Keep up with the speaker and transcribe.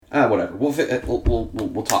Whatever.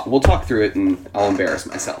 We'll talk through it, and I'll embarrass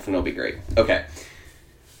myself, and it'll be great. Okay.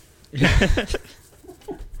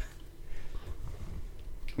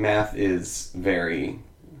 Math is very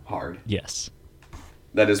hard. Yes.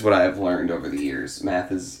 That is what I have learned over the years.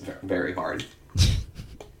 Math is very hard.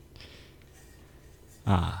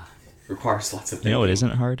 Requires lots of thinking. You know what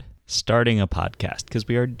isn't hard? Starting a podcast, because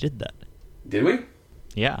we already did that. Did we?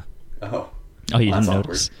 Yeah. Oh. Oh, you That's didn't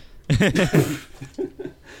notice.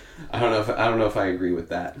 I don't know if I agree with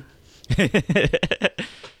that.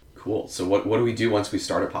 Cool. So what do we do once we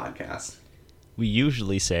start a podcast? We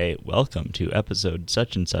usually say, welcome to episode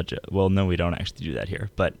such and such. Well, no, we don't actually do that here.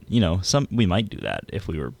 But, we might do that if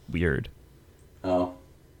we were weird. Oh.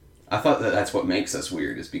 I thought that's what makes us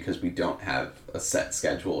weird, is because we don't have a set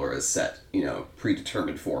schedule or a set,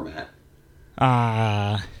 predetermined format.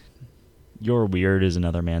 Your weird is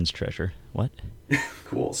another man's treasure. What?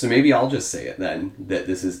 Cool. So maybe I'll just say it then, that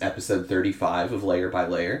this is episode 35 of Layer by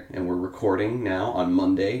Layer, and we're recording now on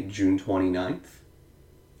Monday, June 29th.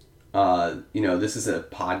 This is a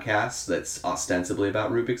podcast that's ostensibly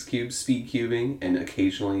about Rubik's Cube, speed cubing, and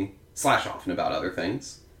occasionally often about other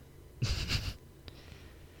things.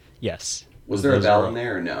 Yes. Was there a bell in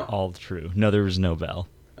there or no? All true. No, there was no bell.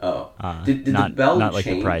 Oh. Did the bell not change?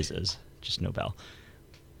 Like the prizes, just no bell.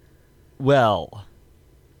 Well,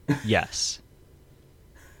 yes.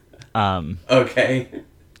 Okay.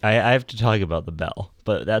 I have to talk about the bell,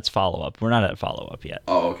 but that's follow-up. We're not at follow-up yet.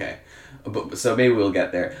 Oh, okay. So maybe we'll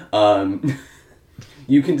get there.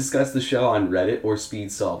 You can discuss the show on Reddit or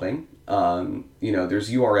Speed Solving.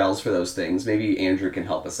 There's URLs for those things. Maybe Andrew can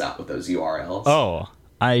help us out with those URLs. Oh,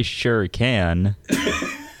 I sure can.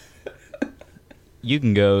 You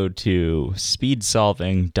can go to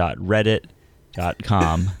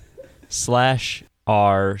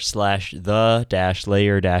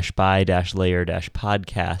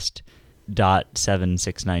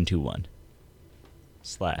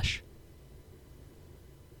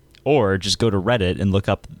Or just go to Reddit and look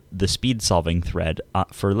up the speed solving thread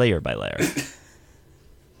for layer by layer.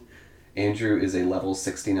 Andrew is a level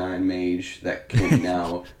 69 mage that can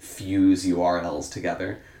now fuse URLs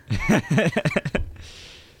together.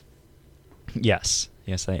 Yes,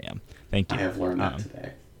 I am. Thank you. I have learned that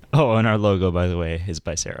today. Oh, and our logo, by the way, is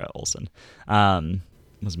by Sarah Olson.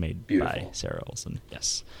 Was made Beautiful. by Sarah Olson.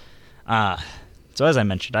 Yes. So as I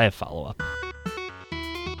mentioned, I have follow-up.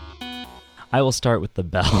 I will start with the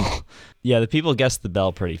bell. Yeah, the people guessed the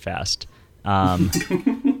bell pretty fast. I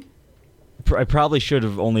probably should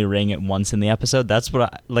have only rang it once in the episode. That's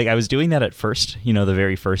what I was doing that at first, the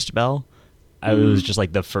very first bell. It was just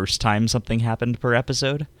like the first time something happened per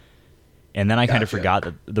episode. And then I kind of forgot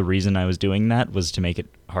that the reason I was doing that was to make it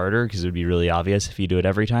harder, because it would be really obvious if you do it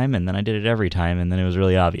every time. And then I did it every time, and then it was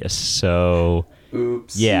really obvious. So,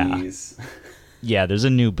 oopsies. Yeah, there's a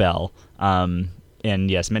new bell. And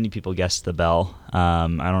yes, many people guessed the bell. I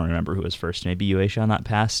don't remember who was first. Maybe Uesha on that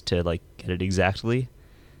pass to get it exactly.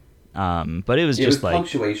 But it was just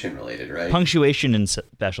punctuation related, right? Punctuation and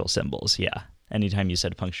special symbols, yeah. Anytime you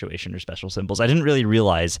said punctuation or special symbols. I didn't really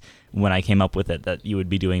realize when I came up with it that you would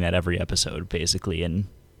be doing that every episode, basically, and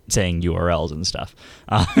saying URLs and stuff.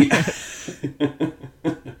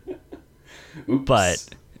 Oops. But,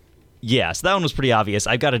 yeah, so that one was pretty obvious.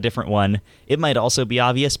 I've got a different one. It might also be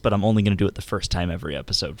obvious, but I'm only going to do it the first time every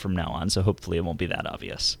episode from now on, so hopefully it won't be that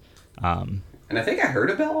obvious. And I think I heard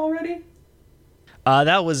a bell already.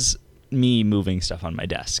 That was me moving stuff on my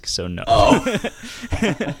desk, so no. Oh.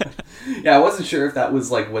 Yeah, I wasn't sure if that was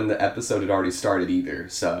when the episode had already started either,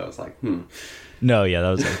 so I was like, No, yeah, that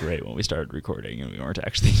was right when we started recording and we weren't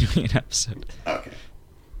actually doing an episode. Okay.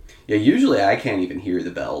 Yeah, usually I can't even hear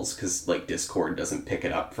the bells because Discord doesn't pick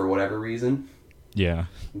it up for whatever reason. Yeah.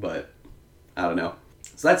 But I don't know.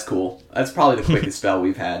 So that's cool. That's probably the quickest bell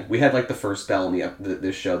we've had. We had the first bell in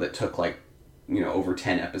this show that took over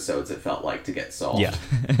 10 episodes, it felt like, to get solved. Yeah.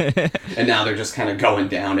 And now they're just kind of going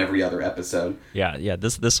down every other episode. Yeah.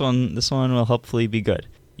 This one will hopefully be good.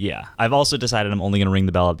 Yeah. I've also decided I'm only going to ring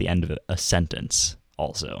the bell at the end of a sentence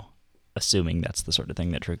also, assuming that's the sort of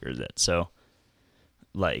thing that triggers it. So,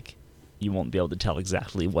 you won't be able to tell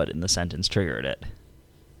exactly what in the sentence triggered it.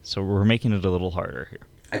 So we're making it a little harder here.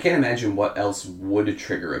 I can't imagine what else would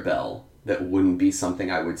trigger a bell that wouldn't be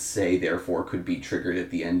something I would say, therefore could be triggered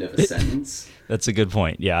at the end of a sentence. That's a good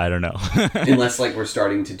point. Yeah, I don't know. Unless, we're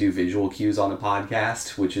starting to do visual cues on a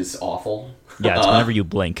podcast, which is awful. Yeah, it's whenever you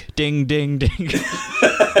blink. Ding, ding, ding.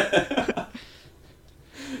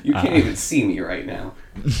 You can't even see me right now.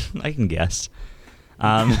 I can guess.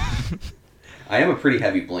 I am a pretty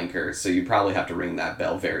heavy blinker, so you probably have to ring that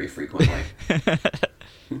bell very frequently.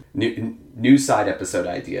 New side episode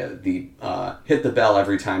idea: the hit the bell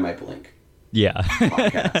every time I blink. Yeah.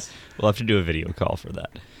 Podcast. We'll have to do a video call for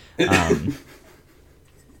that.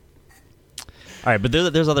 All right, but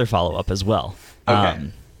there's other follow-up as well. Okay.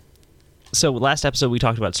 So last episode we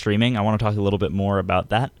talked about streaming. I want to talk a little bit more about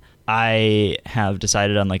that. I have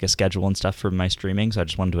decided on like a schedule and stuff for my streaming, so I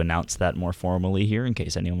just wanted to announce that more formally here in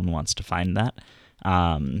case anyone wants to find that.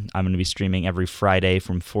 I'm going to be streaming every Friday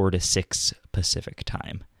from 4 to 6 Pacific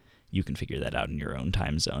time. You can figure that out in your own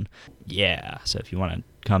time zone. Yeah, so if you want to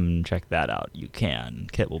come check that out, you can.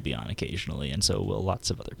 Kit will be on occasionally, and so will lots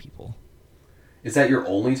of other people. Is that your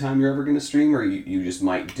only time you're ever going to stream, or you just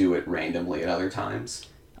might do it randomly at other times?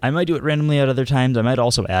 I might do it randomly at other times. I might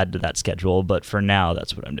also add to that schedule, but for now,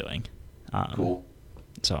 that's what I'm doing. Cool.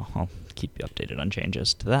 So I'll keep you updated on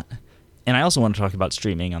changes to that. And I also want to talk about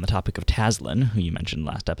streaming on the topic of Tazlin, who you mentioned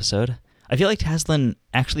last episode. I feel like Tazlin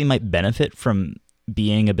actually might benefit from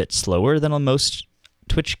being a bit slower than on most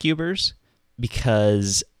Twitch cubers,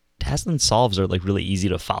 because Tazlin solves are like really easy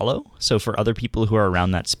to follow. So for other people who are around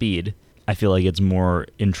that speed, I feel like it's more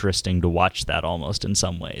interesting to watch that almost in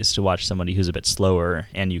some ways, to watch somebody who's a bit slower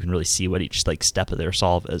and you can really see what each like step of their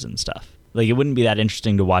solve is and stuff. Like it wouldn't be that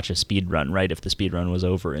interesting to watch a speed run, right? If the speed run was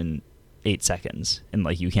over in 8 seconds and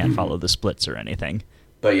like you can't follow the splits or anything.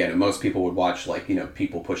 But yeah, most people would watch like,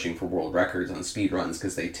 people pushing for world records on speed runs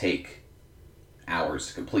because they take hours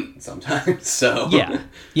to complete sometimes. So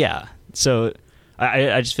yeah. So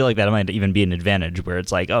I just feel like that might even be an advantage where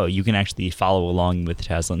it's like, oh, you can actually follow along with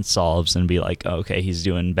Tazlin's solves and be like, oh, okay, he's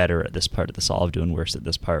doing better at this part of the solve, doing worse at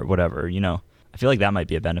this part, whatever, I feel like that might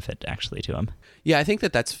be a benefit actually to him. Yeah, I think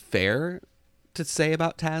that's fair to say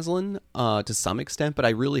about Tazlin to some extent, but I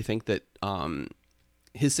really think that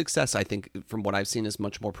his success, I think, from what I've seen, is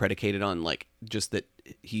much more predicated on like just that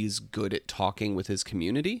he's good at talking with his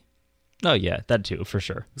community. Oh, yeah, that too, for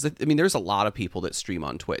sure. I mean, there's a lot of people that stream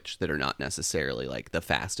on Twitch that are not necessarily like the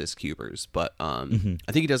fastest cubers, but I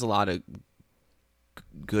think he does a lot of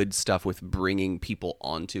good stuff with bringing people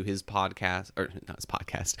onto his podcast, or not his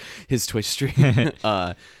podcast, his Twitch stream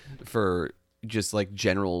for just like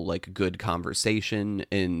general like good conversation,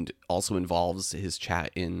 and also involves his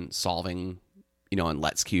chat in solving, on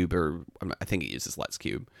Let's Cube, or I think he uses Let's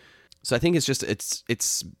Cube. So I think it's just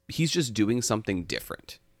he's just doing something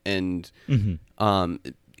different. And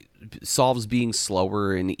solves being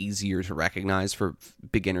slower and easier to recognize for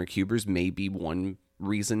beginner cubers may be one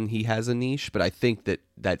reason he has a niche, but I think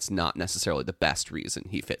that's not necessarily the best reason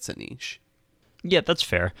he fits a niche. Yeah, that's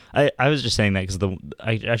fair. I was just saying that because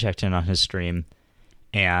I checked in on his stream,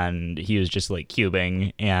 and he was just like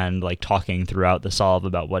cubing and like talking throughout the solve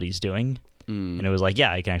about what he's doing. And it was like,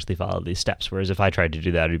 yeah, I can actually follow these steps. Whereas if I tried to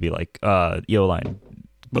do that, it'd be like, line.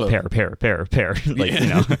 Pair. Like,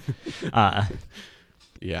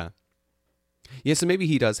 Yeah. Yeah, so maybe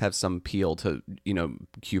he does have some appeal to,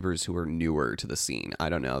 cubers who are newer to the scene. I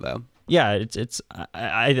don't know, though. Yeah,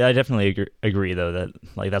 I definitely agree, though, that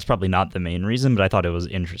like that's probably not the main reason, but I thought it was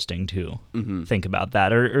interesting to think about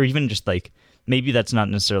that. Or even just like, maybe that's not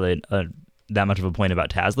necessarily that much of a point about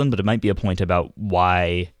Tazlin, but it might be a point about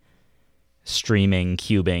why streaming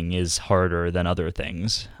cubing is harder than other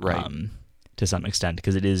things. Right. To some extent,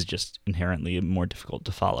 because it is just inherently more difficult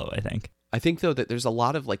to follow, I think. I think, though, that there's a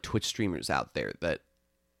lot of like Twitch streamers out there that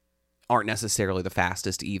aren't necessarily the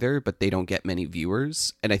fastest either, but they don't get many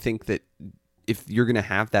viewers. And I think that if you're going to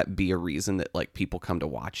have that be a reason that like people come to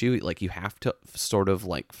watch you, like you have to sort of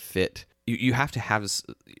like fit, you have to have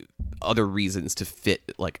other reasons to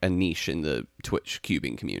fit like a niche in the Twitch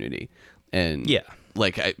cubing community. And yeah,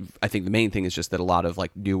 like I think the main thing is just that a lot of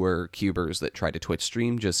like newer cubers that try to Twitch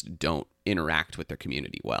stream just don't interact with their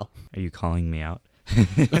community well. Are you calling me out?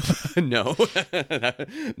 No,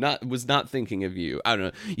 was not thinking of you. I don't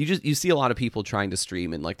know. You see a lot of people trying to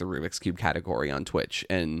stream in like the Rubik's Cube category on Twitch,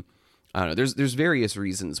 and I don't know. There's various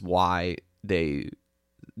reasons why they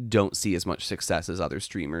don't see as much success as other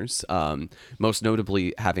streamers. Most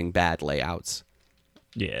notably having bad layouts.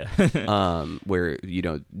 Yeah. Where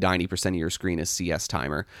 90% of your screen is CS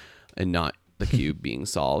timer and not the cube being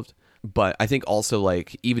solved. But I think also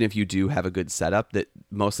like even if you do have a good setup, that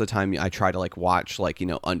most of the time I try to like watch like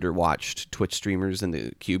underwatched Twitch streamers in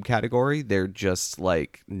the cube category, they're just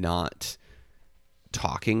like not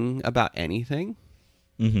talking about anything.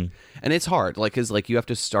 And it's hard, like, because like you have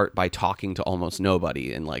to start by talking to almost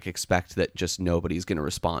nobody and like expect that just nobody's going to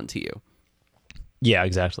respond to you. Yeah,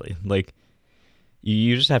 exactly. Like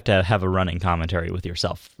You just have to have a running commentary with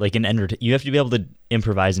yourself, like you have to be able to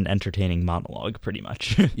improvise an entertaining monologue, pretty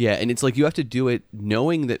much. Yeah, and it's like you have to do it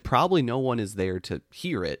knowing that probably no one is there to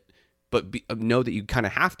hear it, but know that you kind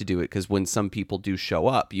of have to do it because when some people do show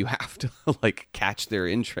up, you have to like catch their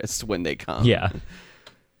interest when they come. Yeah.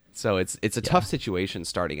 So it's a tough situation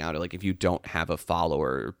starting out, like if you don't have a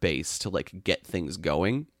follower base to like get things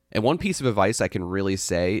going. And one piece of advice I can really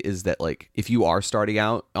say is that like if you are starting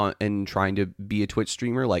out and trying to be a Twitch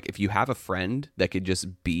streamer, like if you have a friend that could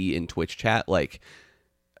just be in Twitch chat, like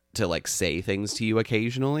to like say things to you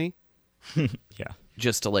occasionally, Yeah.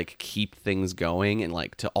 just to like keep things going and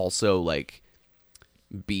like to also like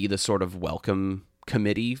be the sort of welcome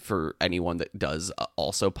committee for anyone that does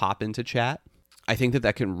also pop into chat. I think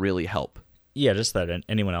that can really help. Yeah, just that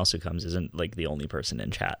anyone else who comes isn't like the only person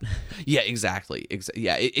in chat. Yeah, exactly.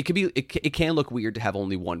 Yeah, it could be. It can look weird to have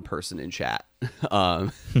only one person in chat,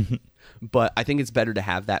 but I think it's better to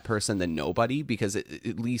have that person than nobody because it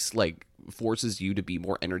at least like forces you to be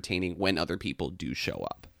more entertaining when other people do show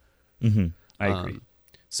up. Mm-hmm. I agree.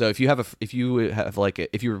 So if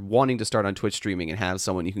you're wanting to start on Twitch streaming and have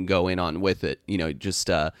someone you can go in on with it, just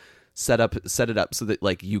set it up so that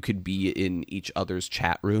like you could be in each other's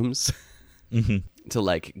chat rooms. Mm-hmm. To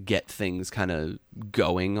like get things kind of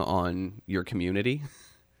going on your community.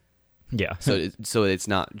 Yeah. So it's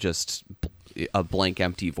not just a blank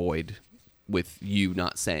empty void with you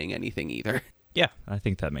not saying anything either. Yeah, I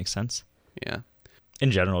think that makes sense. Yeah.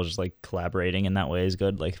 In general, just like collaborating in that way is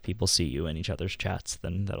good. Like if people see you in each other's chats,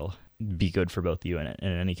 then that'll be good for both of you in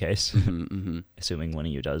any case. Mm-hmm, mm-hmm. Assuming one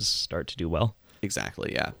of you does start to do well.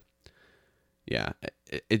 Exactly. Yeah. Yeah.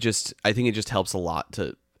 I think it just helps a lot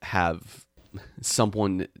to have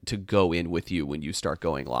someone to go in with you when you start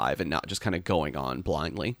going live and not just kind of going on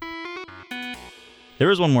blindly. There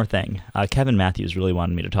was one more thing. Kevin Matthews really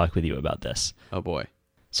wanted me to talk with you about this. Oh boy.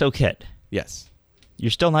 So Kit. Yes.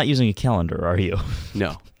 You're still not using a calendar, are you?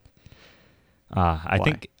 No. I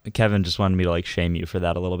think Kevin just wanted me to like shame you for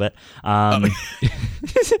that a little bit.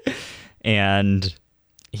 And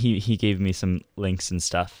he gave me some links and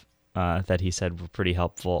stuff that he said were pretty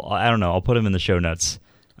helpful. I don't know. I'll put them in the show notes.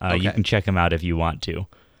 Okay. You can check them out if you want to.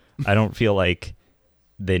 I don't feel like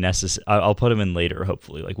they I'll put them in later,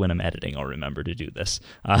 hopefully. Like when I'm editing, I'll remember to do this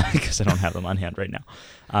because I don't have them on hand right now.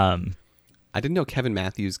 I didn't know Kevin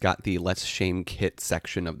Matthews got the Let's Shame Kit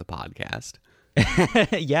section of the podcast.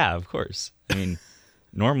 Yeah, of course. I mean,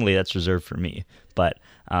 normally that's reserved for me, but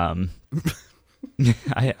I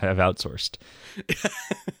have outsourced.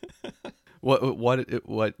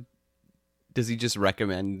 What does he just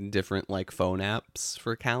recommend different like phone apps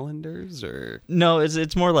for calendars or? No,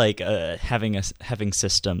 it's more like having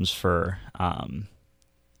systems for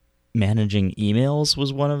managing emails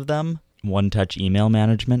was one of them. One Touch email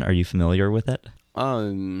management. Are you familiar with it?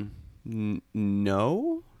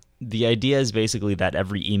 No. The idea is basically that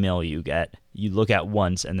every email you get, you look at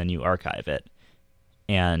once and then you archive it.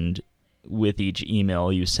 And with each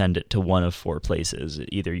email, you send it to one of 4 places,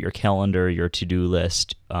 either your calendar, your to-do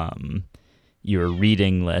list, your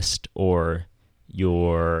reading list, or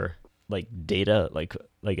your like data, like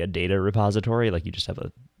a data repository. Like you just have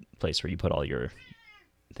a place where you put all your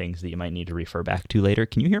things that you might need to refer back to later.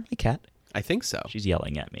 Can you hear my cat? I think so. She's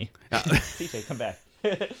yelling at me. CJ, come back.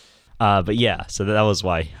 But yeah, so that was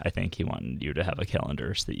why I think he wanted you to have a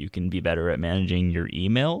calendar so that you can be better at managing your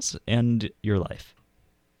emails and your life.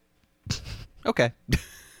 Okay.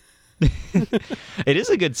 It is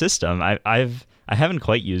a good system. I haven't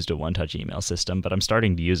quite used a One Touch email system, but I'm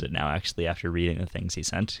starting to use it now, actually, after reading the things he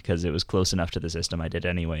sent, because it was close enough to the system I did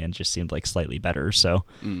anyway and just seemed like slightly better. So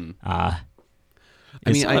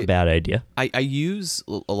it's not a bad idea. I use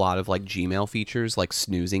a lot of like Gmail features, like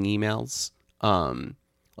snoozing emails.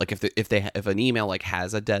 Like if an email like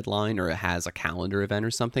has a deadline or it has a calendar event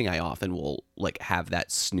or something, I often will like have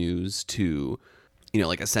that snooze to,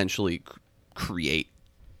 like essentially create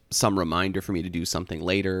some reminder for me to do something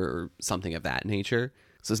later or something of that nature.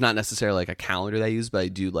 So it's not necessarily like a calendar that I use, but I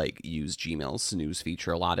do like use Gmail's snooze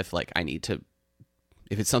feature a lot if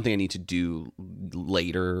it's something I need to do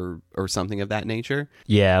later or something of that nature.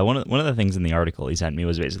 Yeah, one of the things in the article he sent me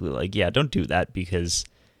was basically like, yeah, don't do that because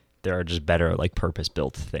there are just better like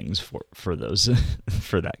purpose-built things for those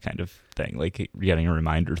for that kind of thing. Like getting a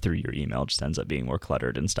reminder through your email just ends up being more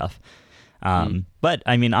cluttered and stuff. But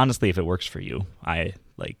I mean, honestly, if it works for you, I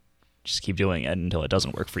like just keep doing it until it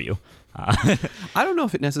doesn't work for you. I don't know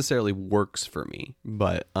if it necessarily works for me,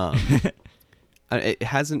 but it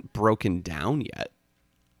hasn't broken down yet.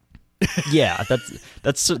 Yeah,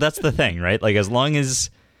 that's the thing, right? Like as long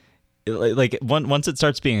as like once it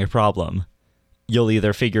starts being a problem, you'll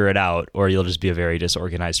either figure it out or you'll just be a very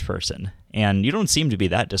disorganized person. And you don't seem to be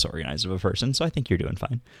that disorganized of a person, so I think you're doing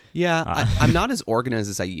fine. Yeah, I'm not as organized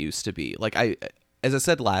as I used to be. Like as I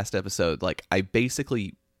said last episode, like I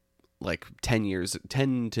basically like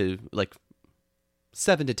 7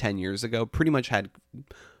 to 10 years ago pretty much had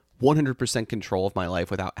 100% control of my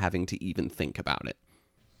life without having to even think about it.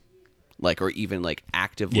 Like, or even like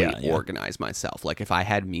actively organize myself. Like if I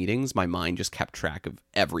had meetings, my mind just kept track of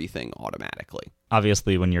everything automatically.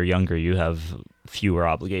 Obviously, when you're younger, you have fewer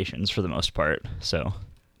obligations for the most part, so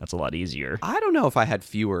that's a lot easier. I don't know if I had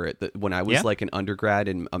fewer when I was like an undergrad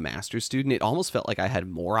and a master's student. It almost felt like I had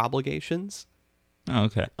more obligations. Oh,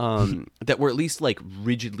 okay. That were at least like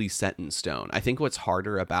rigidly set in stone. I think what's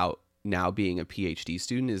harder about now being a PhD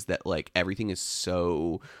student is that like everything is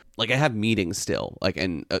so like I have meetings still like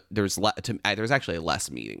and there's actually less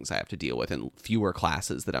meetings I have to deal with and fewer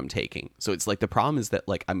classes that I'm taking. So it's like the problem is that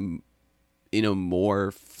like I'm in a more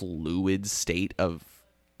fluid state of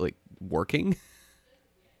like working.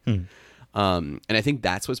 And I think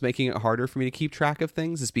that's what's making it harder for me to keep track of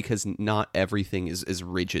things is because not everything is as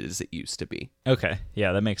rigid as it used to be. Okay.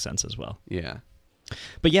 Yeah, that makes sense as well. Yeah.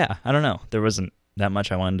 But yeah, I don't know. There wasn't that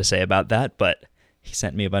much I wanted to say about that, but he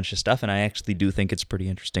sent me a bunch of stuff, and I actually do think it's pretty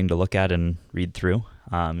interesting to look at and read through,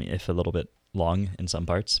 if a little bit long in some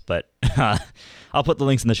parts. But I'll put the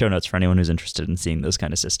links in the show notes for anyone who's interested in seeing those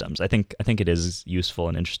kind of systems. I think it is useful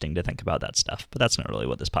and interesting to think about that stuff, but that's not really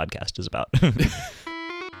what this podcast is about.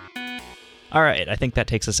 All right, I think that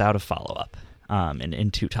takes us out of follow-up and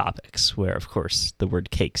into topics, where, of course, the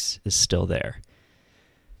word cakes is still there.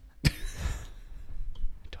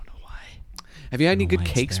 Have you had any good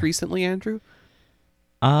cakes recently, Andrew?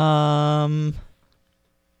 Yeah,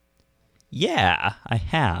 I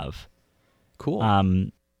have. Cool.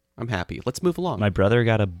 I'm happy. Let's move along. My brother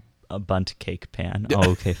got a bundt cake pan.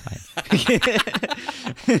 Oh, okay, fine.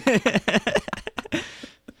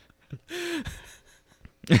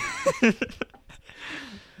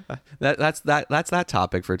 That's that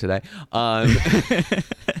topic for today.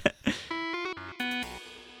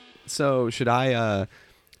 So should I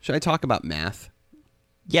talk about math?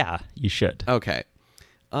 Yeah, you should. Okay.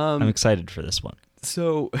 I'm excited for this one.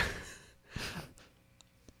 So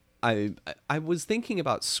I was thinking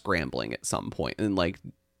about scrambling at some point and like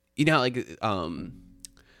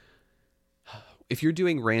if you're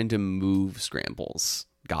doing random move scrambles,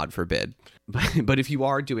 God forbid, but if you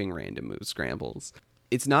are doing random move scrambles,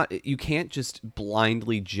 you can't just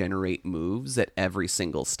blindly generate moves at every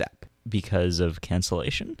single step because of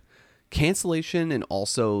cancellation and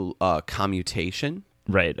also commutation.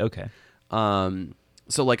 Right. Okay.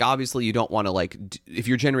 So like obviously you don't want to like if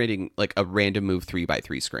you're generating like a random move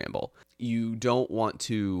 3x3 scramble, you don't want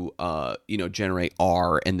to generate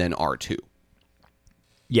R and then R2.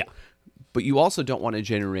 Yeah. But you also don't want to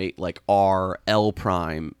generate like R L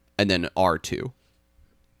prime and then R2.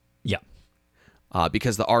 Yeah.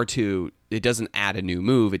 Because the R2 it doesn't add a new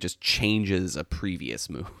move, it just changes a previous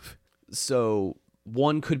move. So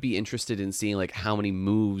one could be interested in seeing like how many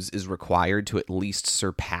moves is required to at least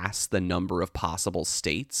surpass the number of possible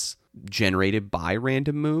states generated by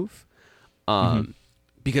random move.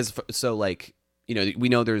 Because so like, we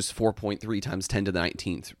know there's 4.3 times 10 to the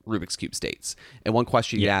 19th Rubik's Cube states. And one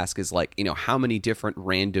question you ask is like, how many different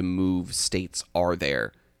random move states are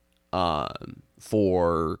there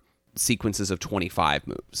for sequences of 25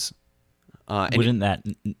 moves? Wouldn't that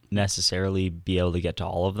necessarily be able to get to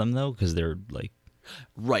all of them though? Because they're like,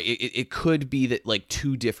 right. It could be that like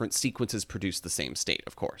two different sequences produce the same state,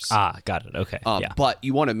 of course. Got it. Okay. Yeah. But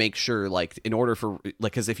you want to make sure like in order for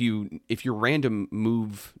like, because if your random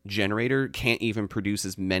move generator can't even produce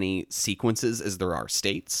as many sequences as there are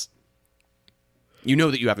states,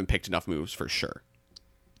 that you haven't picked enough moves for sure.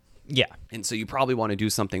 Yeah. And so you probably want to do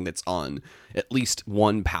something that's on at least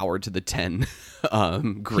 1 power to the 10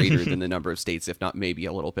 greater than the number of states, if not maybe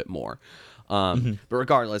a little bit more. But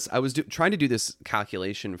regardless, I was trying to do this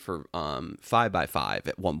calculation for 5x5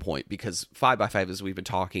 at one point because 5x5, as we've been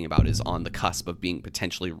talking about, is on the cusp of being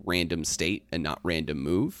potentially random state and not random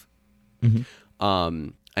move.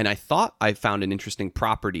 And I thought I found an interesting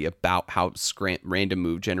property about how random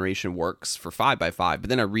move generation works for 5x5, but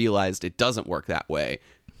then I realized it doesn't work that way.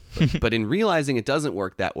 But in realizing it doesn't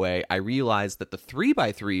work that way, I realized that the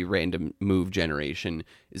 3x3 random move generation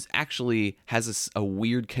has a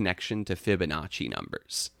weird connection to Fibonacci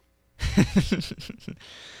numbers.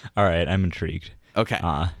 All right, I'm intrigued. Okay.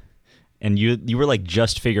 And you were like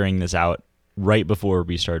just figuring this out right before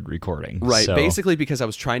we started recording. Right. So. Basically because I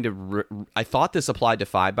was trying to I thought this applied to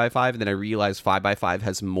 5x5 and then I realized 5x5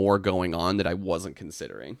 has more going on that I wasn't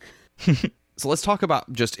considering. So let's talk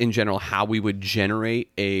about just in general how we would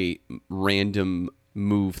generate a random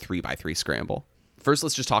move 3x3 scramble. First,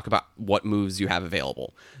 let's just talk about what moves you have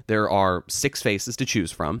available. There are 6 faces to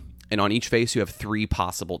choose from, and on each face you have 3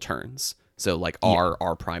 possible turns. So like R,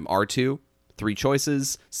 R prime, R2, 3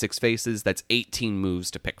 choices, 6 faces, that's 18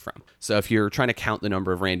 moves to pick from. So if you're trying to count the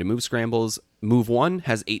number of random move scrambles, move 1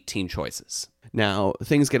 has 18 choices. Now,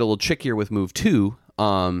 things get a little trickier with move 2.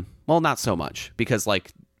 Well, not so much, because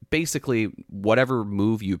like basically whatever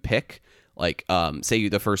move you pick, like say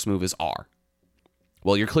the first move is R.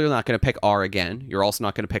 Well, you're clearly not going to pick R again. You're also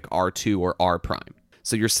not going to pick R2 or R prime.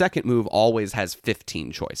 So your second move always has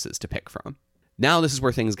 15 choices to pick from. Now this is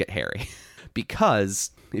where things get hairy.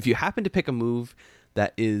 Because if you happen to pick a move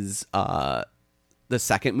that is the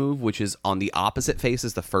second move, which is on the opposite face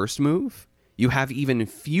as the first move, you have even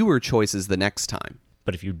fewer choices the next time.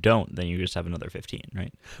 But if you don't, then you just have another 15,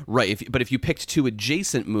 right? Right. But if you picked 2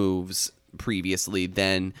 adjacent moves previously,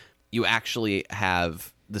 then you actually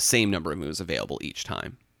have the same number of moves available each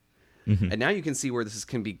time. And now you can see where this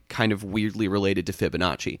can be kind of weirdly related to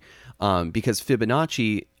Fibonacci, because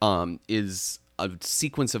Fibonacci is a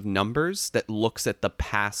sequence of numbers that looks at the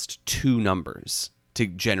past 2 numbers to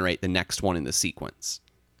generate the next one in the sequence.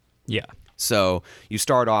 Yeah. So you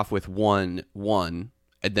start off with 1, 1,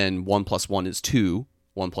 and then 1 plus 1 is 2,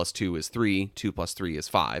 1 plus 2 is 3, 2 plus 3 is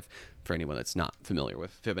 5, for anyone that's not familiar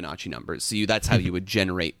with Fibonacci numbers. So that's how you would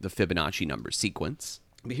generate the Fibonacci number sequence.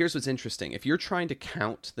 But here's what's interesting. If you're trying to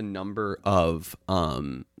count the number of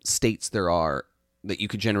states there are that you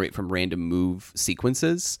could generate from random move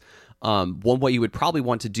sequences, one thing you'd probably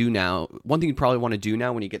want to do now when you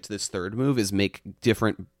get to this third move is make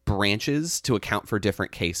different branches to account for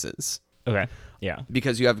different cases. Okay. Yeah.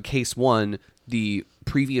 Because you have case 1, the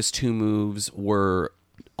previous 2 moves were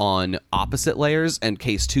on opposite layers, and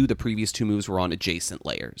case 2, the previous 2 moves were on adjacent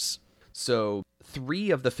layers. So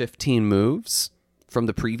 3 of the 15 moves from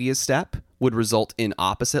the previous step would result in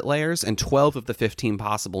opposite layers, and 12 of the 15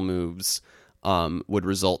 possible moves would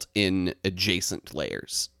result in adjacent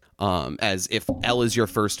layers. As if L is your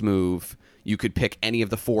first move, you could pick any of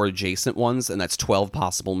the 4 adjacent ones, and that's 12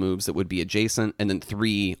 possible moves that would be adjacent, and then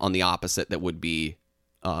 3 on the opposite that would be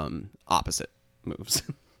opposite moves.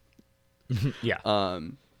 Yeah.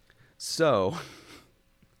 So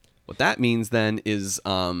what that means then is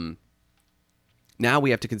now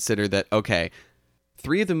we have to consider that, okay,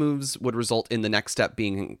 3 of the moves would result in the next step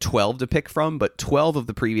being 12 to pick from, but 12 of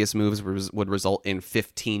the previous moves would result in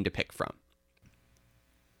 15 to pick from.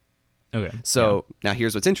 Okay. So now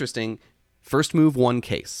here's what's interesting. First move, 1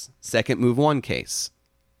 case. Second move, 1 case.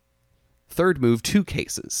 Third move, 2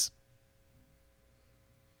 cases.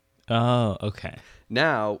 Oh, okay.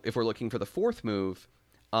 Now, if we're looking for the fourth move,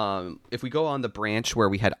 if we go on the branch where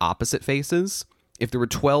we had opposite faces, if there were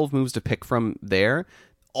 12 moves to pick from there,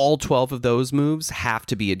 all 12 of those moves have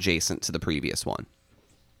to be adjacent to the previous one.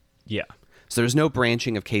 Yeah. So there's no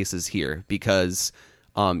branching of cases here because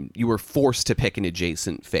you were forced to pick an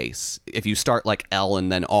adjacent face. If you start like L and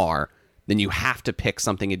then R, then you have to pick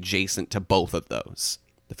something adjacent to both of those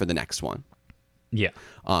for the next one. Yeah.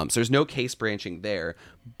 So there's no case branching there.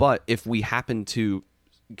 But if we happen to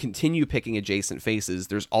continue picking adjacent faces,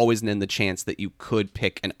 there's always then the chance that you could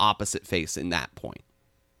pick an opposite face in that point.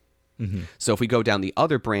 Mm-hmm. So if we go down the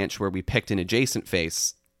other branch where we picked an adjacent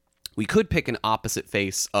face, we could pick an opposite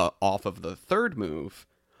face off of the third move,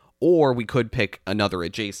 or we could pick another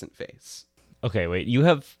adjacent face. Okay, wait.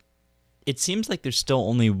 It seems like there's still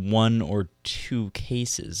only 1 or 2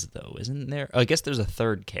 cases, though, isn't there? Oh, I guess there's a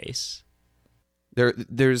third case.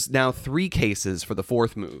 There's now 3 cases for the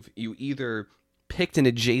fourth move. You either picked an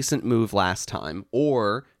adjacent move last time,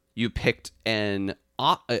 or you picked you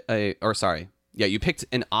picked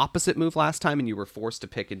an opposite move last time, and you were forced to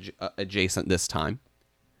pick adjacent this time.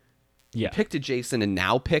 Yeah. You picked adjacent and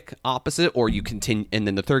now pick opposite, or you continue, and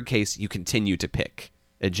then the third case, you continue to pick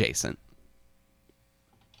adjacent.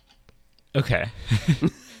 Okay.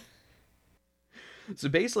 So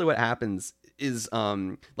basically what happens is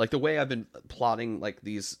like the way I've been plotting like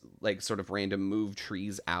these like sort of random move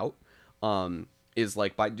trees out is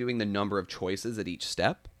like by doing the number of choices at each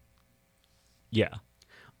step. Yeah.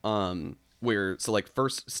 Where so like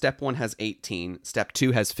first step 1 has 18, step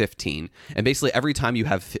 2 has 15, and basically every time you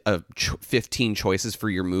have 15 choices for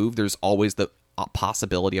your move, there's always the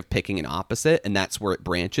possibility of picking an opposite, and that's where it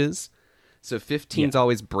branches. So 15s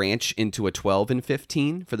always branch into a 12 and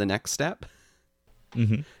 15 for the next step.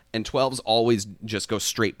 Mm-hmm. And 12s always just go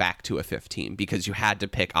straight back to a 15 because you had to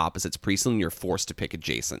pick opposites previously and you're forced to pick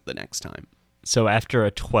adjacent the next time. So after a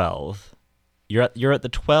 12, you're at the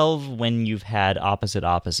 12 when you've had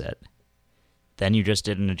opposite. Then you just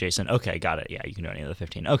did an adjacent. Okay, got it. Yeah, you can do any of the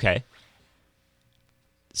 15. Okay.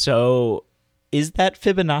 So is that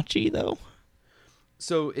Fibonacci, though?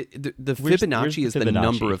 So the Where's Fibonacci is the Fibonacci?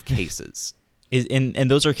 number of cases. And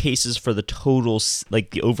those are cases for the total, like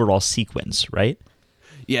the overall sequence, right?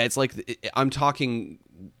 Yeah, it's like I'm talking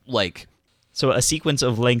like So a sequence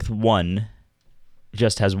of length 1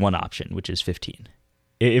 just has one option, which is 15.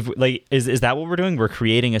 If like is that what we're doing? We're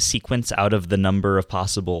creating a sequence out of the number of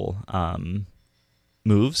possible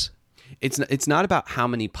moves. it's not about how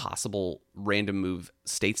many possible random move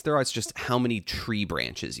states there are. It's just how many tree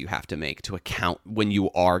branches you have to make to account when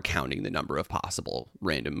you are counting the number of possible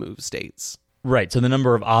random move states. Right. So the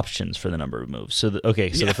number of options for the number of moves. So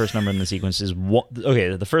the first number in the sequence is 1.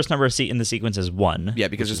 Okay, the first number in the sequence is 1. Yeah,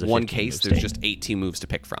 because which is there's a one 15 case. move There's state. just 18 moves to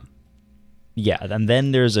pick from. Yeah, and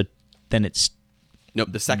then it's Nope,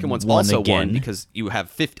 the second one's One also again. 1 because you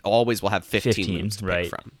have always will have 15 15, moves to right. pick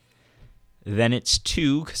from. Then it's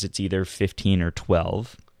 2 because it's either 15 or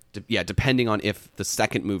 12. Yeah, depending on if the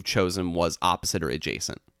second move chosen was opposite or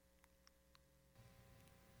adjacent.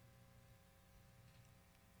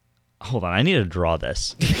 Hold on, I need to draw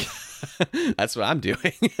this. That's what I'm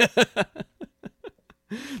doing.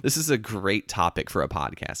 This is a great topic for a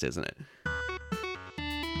podcast, isn't it?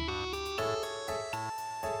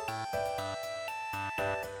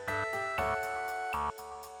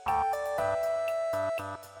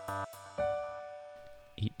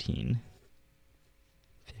 $18,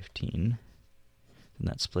 15, and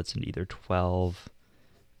that splits into either 12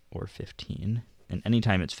 or 15. And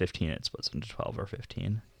anytime it's 15, it splits into 12 or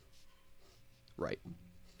 15. Right.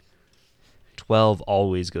 12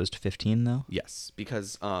 always goes to 15, though? Yes,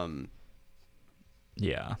 because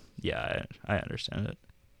Yeah, I understand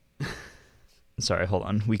it. Sorry, hold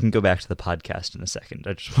on. We can go back to the podcast in a second.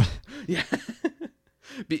 I just want yeah.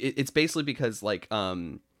 It's basically because like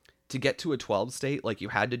to get to a 12 state, like you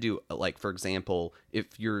had to do like, for example,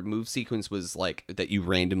 if your move sequence was like that you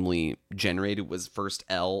randomly generated was first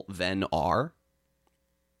L then R,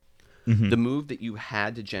 the move that you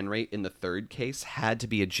had to generate in the third case had to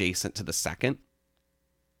be adjacent to the second,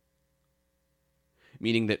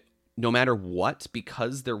 meaning that no matter what,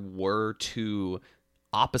 because there were two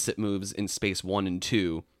opposite moves in space 1 and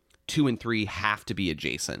 2, 2 and 3 have to be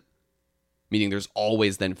adjacent. Meaning there's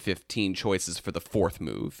always then 15 choices for the fourth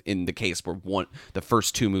move in the case where the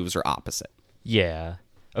first two moves are opposite. Yeah.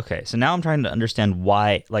 Okay, so now I'm trying to understand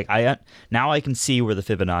why. Like now I can see where the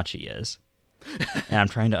Fibonacci is, and I'm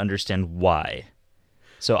trying to understand why.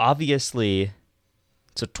 So obviously,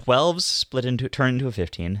 12s turn into a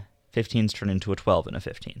 15. 15s turn into a 12 and a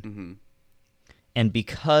 15. Mm-hmm. And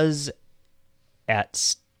because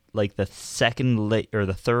at like the second or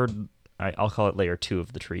the third, I'll call it layer 2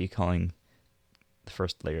 of the tree, calling the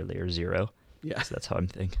first layer 0. Yeah. So that's how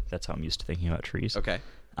I'm used to thinking about trees. Okay.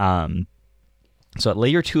 So at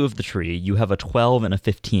layer 2 of the tree, you have a 12 and a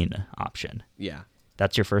 15 option. Yeah.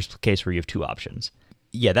 That's your first case where you have two options.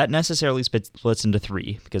 Yeah, that necessarily splits into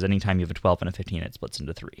 3, because anytime you have a 12 and a 15, it splits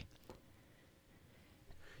into 3.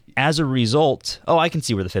 As a result, I can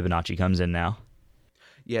see where the Fibonacci comes in now.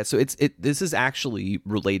 Yeah, so this is actually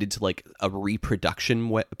related to like a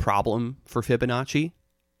reproduction problem for Fibonacci.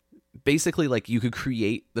 Basically, like you could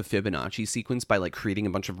create the Fibonacci sequence by like creating a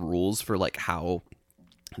bunch of rules for like how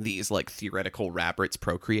these like theoretical rabbits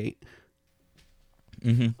procreate.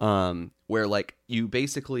 Mm-hmm. Where like you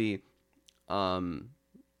basically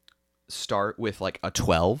start with like a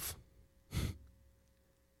 12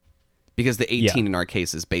 because the 18 in our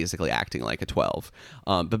case is basically acting like a 12.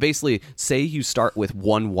 But basically, say you start with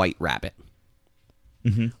one white rabbit.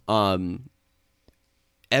 Mm-hmm.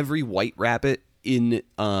 Every white rabbit in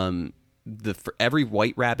every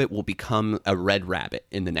white rabbit will become a red rabbit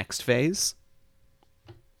in the next phase.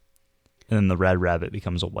 And then the red rabbit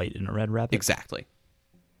becomes a white and a red rabbit? Exactly.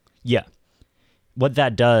 Yeah. What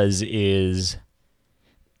that does is,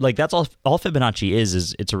 like, that's all Fibonacci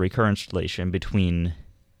is it's a recurrence relation between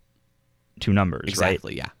two numbers,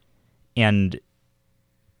 Exactly, right? yeah. And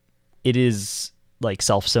it is, like,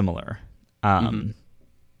 self-similar.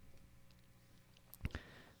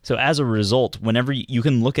 So as a result, whenever you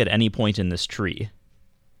can look at any point in this tree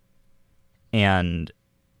and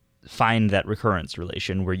find that recurrence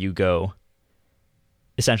relation where you go,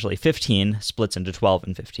 essentially 15 splits into 12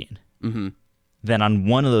 and 15. Mm-hmm. Then on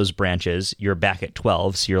one of those branches, you're back at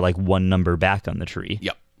 12, so you're like one number back on the tree.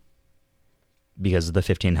 Yep. Because the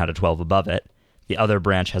 15 had a 12 above it. The other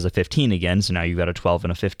branch has a 15 again, so now you've got a 12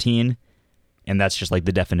 and a 15. And that's just like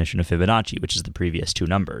the definition of Fibonacci, which is the previous two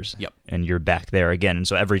numbers. Yep. And you're back there again. And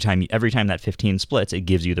so every time that 15 splits, it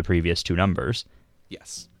gives you the previous two numbers.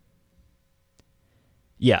 Yes.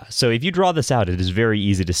 Yeah, so if you draw this out, it is very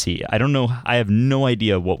easy to see. I don't know. I have no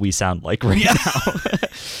idea what we sound like right now.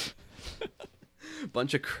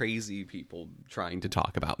 Bunch of crazy people trying to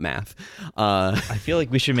talk about math. I feel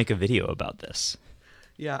like we should make a video about this.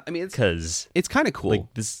 Yeah, I mean, because it's kind of cool.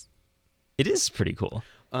 Like this, it is pretty cool.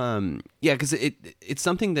 Yeah, because it's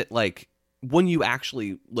something that like when you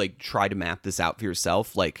actually like try to map this out for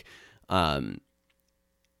yourself, like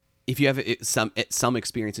if you have some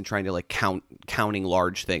experience in trying to like counting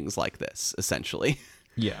large things like this, essentially,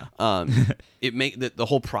 yeah, the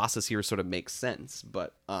whole process here sort of makes sense,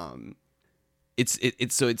 but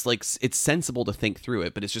it's sensible to think through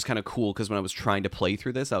it, but it's just kind of cool because when I was trying to play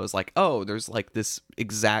through this, I was like, oh, there's like this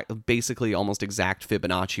basically almost exact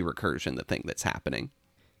Fibonacci recursion, the thing that's happening.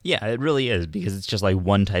 Yeah, it really is, because it's just like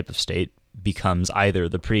one type of state becomes either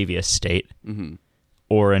the previous state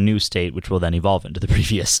or a new state, which will then evolve into the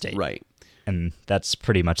previous state. Right. And that's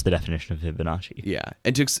pretty much the definition of Fibonacci. Yeah.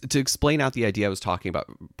 And to explain out the idea I was talking about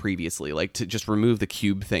previously, like to just remove the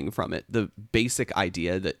cube thing from it, the basic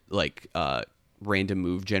idea that like random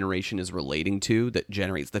move generation is relating to that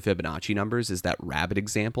generates the Fibonacci numbers is that rabbit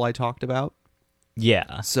example I talked about.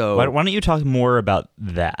 Yeah. So why don't you talk more about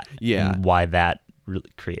that? Yeah. And why that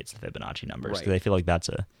really creates the Fibonacci numbers? Because Right. I feel like that's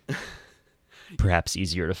perhaps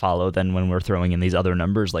easier to follow than when we're throwing in these other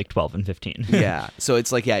numbers like 12 and 15. Yeah. So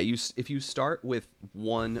it's like, if you start with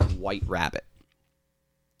one white rabbit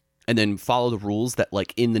and then follow the rules that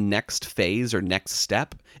like in the next phase or next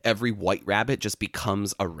step, every white rabbit just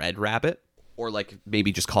becomes a red rabbit, or like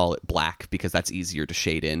maybe just call it black because that's easier to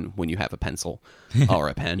shade in when you have a pencil or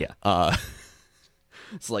a pen. Yeah.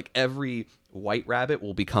 So like every white rabbit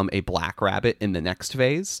will become a black rabbit in the next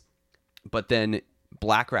phase, but then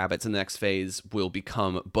black rabbits in the next phase will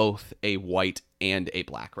become both a white and a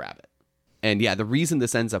black rabbit. And yeah, the reason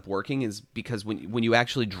this ends up working is because when you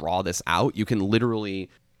actually draw this out, you can literally,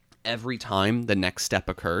 every time the next step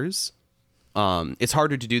occurs, it's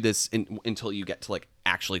harder to do this until you get to like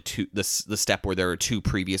actually the step where there are two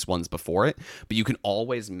previous ones before it, but you can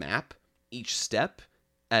always map each step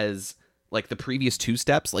as like the previous two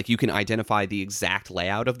steps. Like you can identify the exact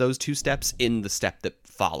layout of those two steps in the step that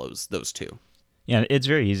follows those two. Yeah, it's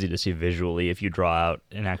very easy to see visually if you draw out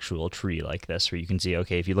an actual tree like this, where you can see,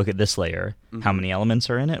 okay, if you look at this layer, how many elements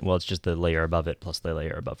are in it? Well, it's just the layer above it plus the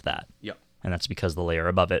layer above that. Yep. And that's because the layer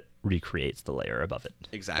above it recreates the layer above it.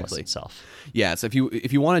 Exactly. Plus itself. Yeah, so if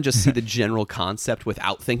you want to just see the general concept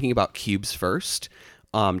without thinking about cubes first,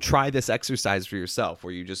 try this exercise for yourself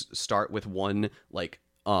where you just start with one like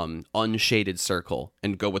unshaded circle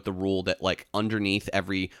and go with the rule that like underneath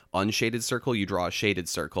every unshaded circle you draw a shaded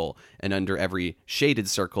circle, and under every shaded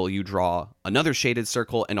circle you draw another shaded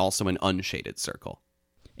circle and also an unshaded circle.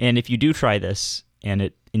 And if you do try this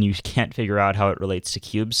and you can't figure out how it relates to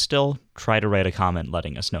cubes still, try to write a comment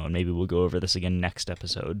letting us know, and maybe we'll go over this again next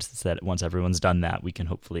episode, so that once everyone's done that, we can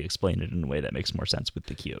hopefully explain it in a way that makes more sense with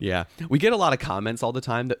the cube. Yeah. We get a lot of comments all the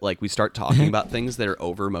time that like we start talking about things that are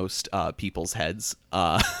over most people's heads.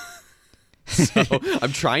 So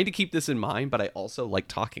I'm trying to keep this in mind, but I also like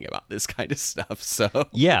talking about this kind of stuff. So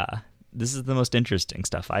yeah, this is the most interesting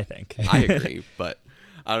stuff, I think. I agree, but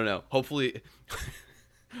I don't know. Hopefully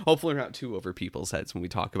we're not too over people's heads when we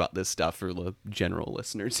talk about this stuff for the general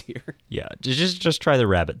listeners here. Yeah, just try the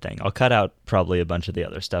rabbit thing. I'll cut out probably a bunch of the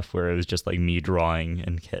other stuff where it was just like me drawing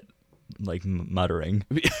and Kit like muttering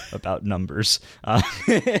about numbers.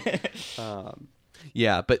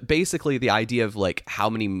 Yeah, but basically the idea of like how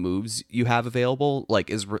many moves you have available,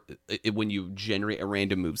 like is when you generate a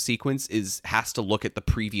random move sequence, has to look at the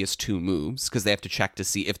previous two moves, because they have to check to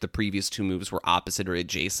see if the previous two moves were opposite or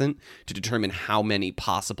adjacent to determine how many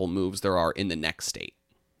possible moves there are in the next state.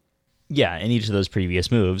 Yeah, and each of those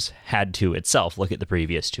previous moves had to itself look at the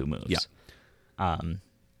previous two moves. Yeah.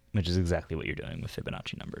 Which is exactly what you're doing with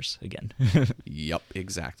Fibonacci numbers again. Yep,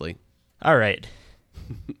 exactly. All right.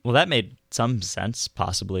 Well, that made some sense,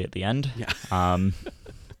 possibly at the end. Yeah.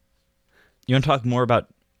 You want to talk more about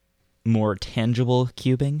more tangible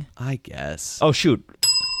cubing? I guess. Oh, shoot.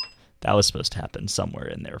 That was supposed to happen somewhere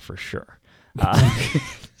in there for sure.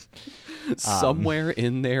 Somewhere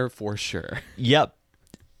in there for sure. Yep.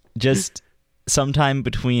 Just sometime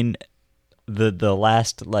between the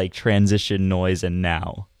last like transition noise and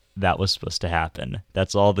now, that was supposed to happen.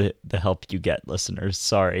 That's all the help you get, listeners.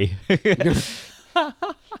 Sorry.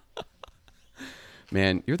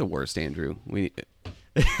 Man, you're the worst, Andrew. We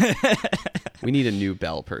need a new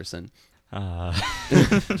bell person. I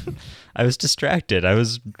was distracted. I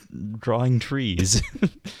was drawing trees.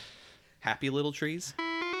 Happy little trees?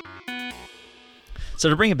 So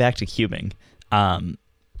to bring it back to cubing,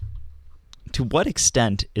 to what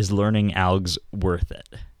extent is learning algs worth it?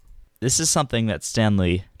 This is something that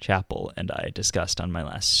Stanley Chappell and I discussed on my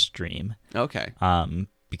last stream. Okay.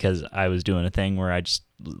 Because I was doing a thing where I just,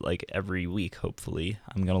 like, every week, hopefully,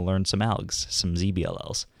 I'm going to learn some algs, some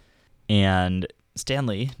ZBLLs. And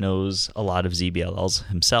Stanley knows a lot of ZBLLs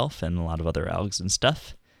himself and a lot of other algs and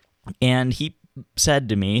stuff. And he said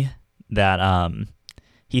to me that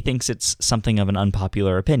he thinks it's something of an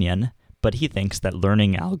unpopular opinion, but he thinks that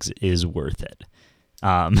learning algs is worth it.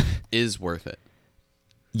 Is worth it.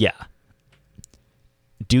 Yeah.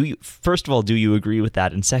 First of all, do you agree with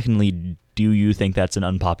that? And secondly, do you think that's an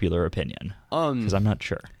unpopular opinion? Because I'm not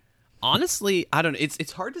sure. Honestly, I don't know.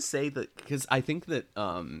 It's hard to say that, because I think that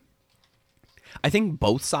I think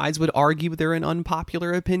both sides would argue they're an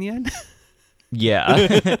unpopular opinion.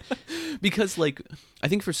 Yeah. Because, like, I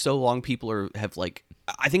think for so long people have like,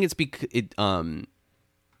 I think it's because it you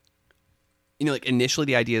know, like, initially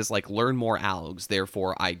the idea is like, learn more algs,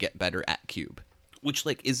 therefore I get better at cube, which,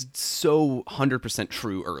 like, is so 100%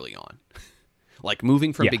 true early on. Like,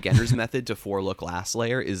 moving from beginner's method to 4-look last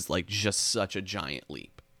layer is, like, just such a giant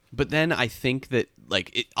leap. But then I think that,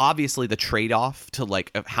 like, obviously the trade-off to,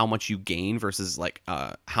 like, of how much you gain versus, like,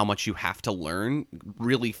 how much you have to learn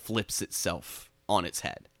really flips itself on its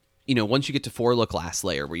head. You know, once you get to 4-look last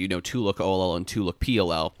layer, where you know 2-look OLL and 2-look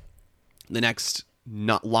PLL, the next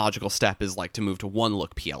not logical step is, like, to move to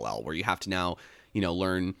 1-look PLL, where you have to now, you know,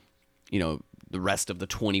 learn, you know, the rest of the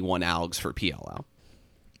 21 algs for PLL.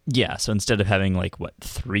 Yeah, so instead of having, like, what,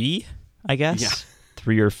 3, I guess? Yeah.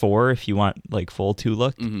 3 or 4 if you want, like, full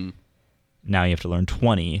 2-look. Mm-hmm. Now you have to learn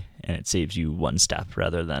 20, and it saves you 1 step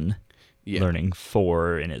rather than learning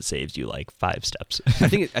 4, and it saves you, like, 5 steps. I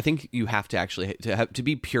think you have to actually, to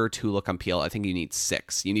be pure 2-look on PL, I think you need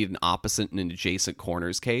 6. You need an opposite and an adjacent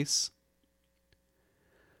corners case.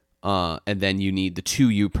 And then you need the 2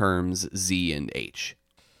 U-perms, Z and H.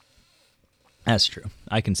 That's true.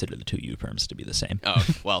 I consider the 2 U-perms to be the same. Oh,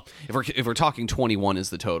 well, if we're talking 21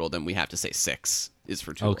 is the total, then we have to say 6 is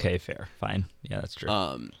for 2. Okay, fair. Fine. Yeah, that's true.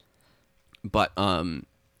 But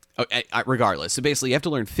regardless, so basically you have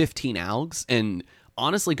to learn 15 algs, and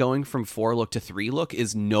honestly going from 4-look to 3-look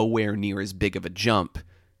is nowhere near as big of a jump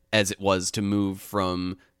as it was to move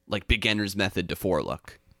from, like, beginner's method to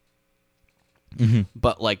 4-look. Mm-hmm.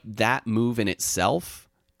 But, like, that move in itself,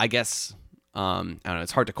 I guess, I don't know,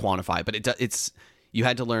 it's hard to quantify, but it's you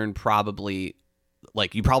had to learn probably,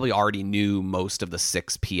 like, you probably already knew most of the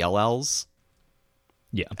 6 PLLs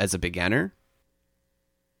as a beginner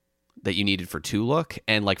that you needed for 2-look,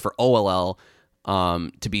 and, like, for OLL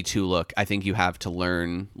to be 2-look, I think you have to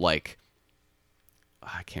learn, like,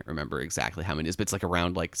 I can't remember exactly how many it is, but it's, like,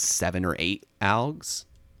 around, like, 7 or 8 algs.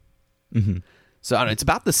 Mm-hmm. So I don't know, it's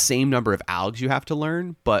about the same number of algs you have to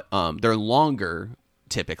learn, but they're longer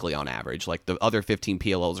typically on average. Like, the other 15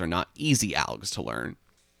 PLLs are not easy algs to learn,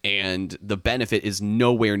 and the benefit is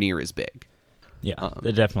nowhere near as big. Yeah,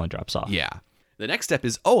 it definitely drops off. Yeah. The next step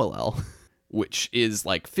is OLL, which is,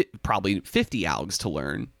 like, probably 50 algs to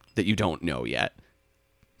learn that you don't know yet.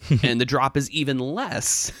 And the drop is even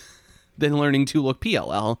less than learning 2-look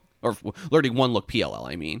PLL, or learning 1-look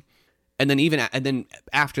PLL, I mean. And then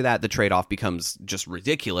after that, the trade-off becomes just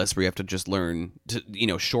ridiculous, where you have to just learn to, you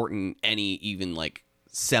know, shorten any even, like,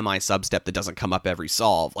 semi-substep that doesn't come up every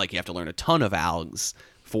solve. Like, you have to learn a ton of algs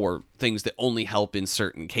for things that only help in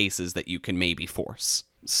certain cases that you can maybe force.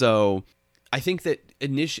 So I think that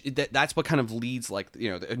that's what kind of leads, like,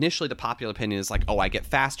 you know, initially the popular opinion is like, oh, I get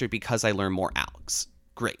faster because I learn more algs.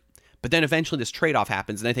 Great. But then eventually this trade-off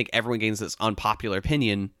happens, and I think everyone gains this unpopular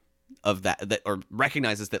opinion of that or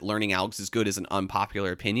recognizes that learning algs is good as an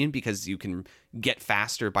unpopular opinion, because you can get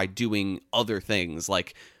faster by doing other things,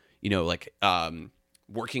 like, you know, like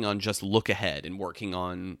working on just look ahead and working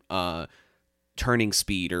on turning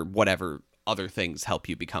speed or whatever other things help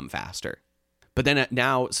you become faster. But then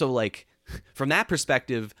now, so, like, from that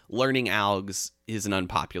perspective, learning algs is an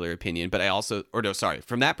unpopular opinion, but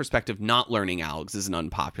from that perspective, not learning algs is an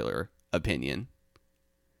unpopular opinion.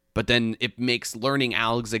 But then it makes learning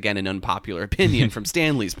algs again an unpopular opinion from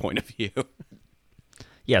Stanley's point of view.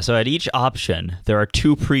 Yeah, so at each option, there are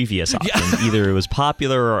 2 previous options. Yeah. Either it was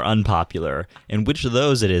popular or unpopular, and which of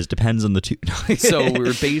those it is depends on the 2. So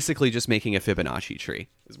we're basically just making a Fibonacci tree,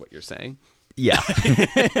 is what you're saying? Yeah.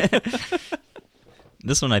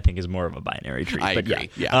 This one, I think, is more of a binary tree. I but agree,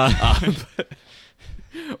 yeah.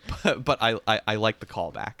 But I like the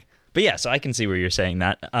callback. But yeah, so I can see where you're saying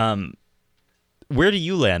that. Where do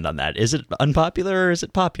you land on that? Is it unpopular or is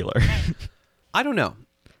it popular? I don't know.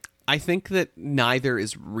 I think that neither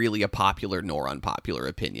is really a popular nor unpopular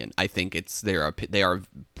opinion. I think they are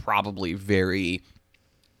probably very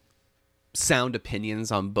sound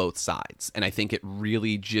opinions on both sides, and I think it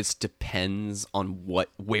really just depends on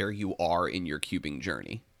where you are in your cubing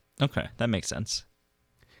journey. Okay, that makes sense.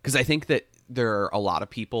 Because I think that there are a lot of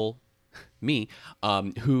people, me,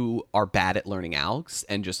 who are bad at learning algs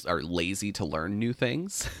and just are lazy to learn new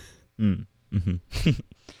things. Mm-hmm.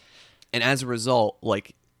 And as a result,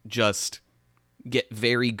 like, just get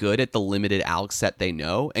very good at the limited alg set they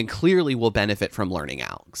know, and clearly will benefit from learning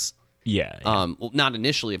algs. Yeah. Well, not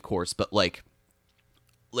initially, of course, but like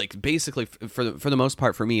basically for the most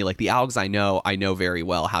part for me, like the algs I know very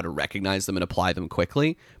well how to recognize them and apply them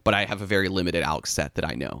quickly, but I have a very limited alg set that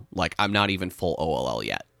I know. Like, I'm not even full OLL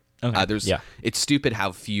yet. Okay. It's stupid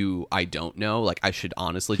how few I don't know. Like, I should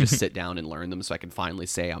honestly just sit down and learn them so I can finally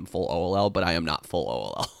say I'm full OLL, but I am not full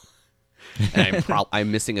OLL. And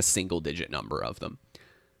I'm missing a single digit number of them.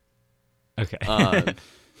 Okay.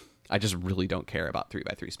 I just really don't care about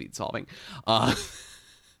 3x3 speed solving.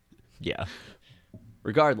 Yeah.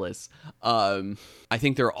 Regardless, I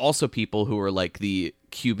think there are also people who are like the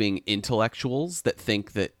cubing intellectuals that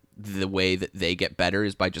think that the way that they get better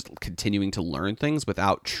is by just continuing to learn things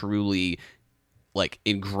without truly like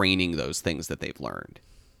ingraining those things that they've learned.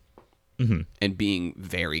 Mm-hmm. And being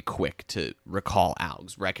very quick to recall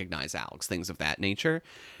algs, recognize algs, things of that nature.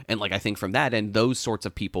 And like, I think from that end, those sorts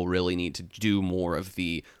of people really need to do more of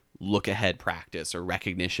the look ahead practice or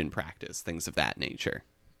recognition practice, things of that nature.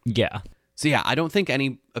 Yeah. So yeah, I don't think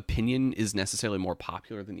any opinion is necessarily more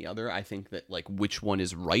popular than the other. I think that like which one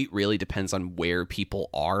is right really depends on where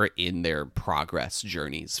people are in their progress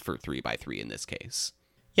journeys for 3x3 in this case.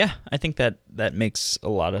 Yeah, I think that makes a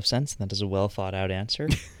lot of sense. That is a well thought out answer.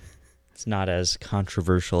 It's not as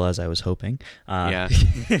controversial as I was hoping. Yeah.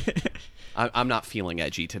 I'm not feeling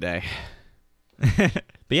edgy today. But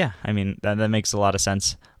yeah, I mean, that makes a lot of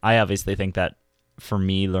sense. I obviously think that for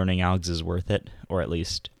me, learning algs is worth it, or at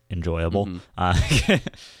least enjoyable. Mm-hmm.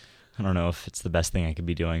 I don't know if it's the best thing I could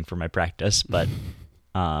be doing for my practice, but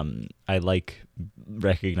I like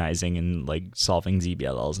recognizing and like solving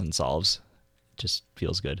ZBLLs and solves. It just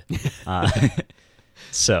feels good.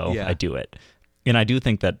 So yeah. I do it. And I do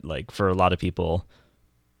think that like for a lot of people,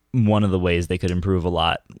 one of the ways they could improve a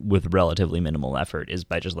lot with relatively minimal effort is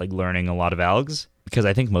by just like learning a lot of algs, because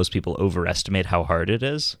I think most people overestimate how hard it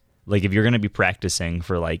is. Like if you're going to be practicing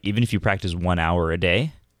for like, even if you practice 1 hour a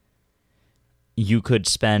day, you could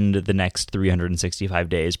spend the next 365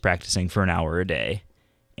 days practicing for an hour a day.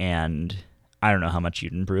 And I don't know how much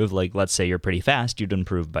you'd improve. Like, let's say you're pretty fast, you'd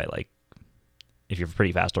improve by like, if you're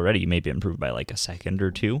pretty fast already, you maybe improve by like a second or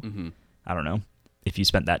two. Mm-hmm. I don't know. If you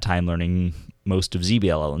spent that time learning most of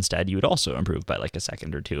ZBLL instead, you would also improve by like a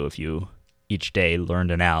second or two if you each day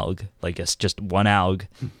learned an alg, like just one alg,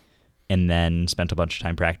 and then spent a bunch of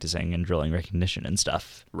time practicing and drilling recognition and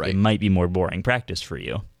stuff. Right. It might be more boring practice for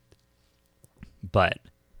you, but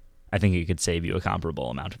I think it could save you a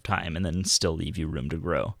comparable amount of time and then still leave you room to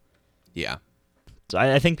grow. Yeah. So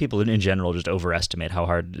I think people in general just overestimate how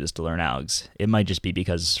hard it is to learn algs. It might just be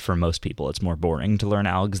because for most people it's more boring to learn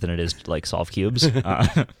algs than it is to like solve cubes.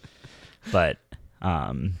 But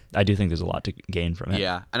I do think there's a lot to gain from it.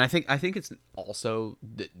 Yeah, and I think it's also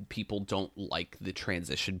that people don't like the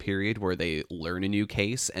transition period where they learn a new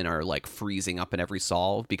case and are like freezing up in every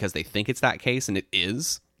solve because they think it's that case and it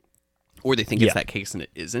is, or they think it's that case and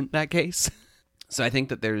it isn't that case. So I think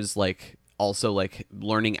that there's like also like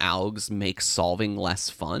learning algs makes solving less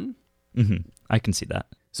fun. Mm-hmm. I can see that.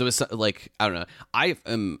 So it's like, I don't know.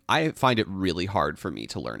 I find it really hard for me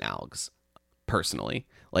to learn algs personally.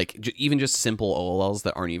 Like even just simple OLLs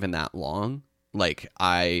that aren't even that long. Like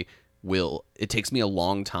it takes me a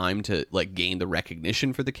long time to like gain the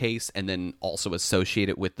recognition for the case and then also associate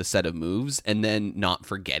it with the set of moves and then not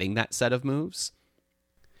forgetting that set of moves.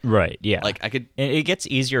 Right. Yeah. Like it gets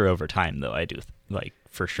easier over time though. I do like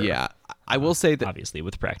for sure. Yeah. I will say that obviously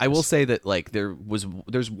with practice. I will say that like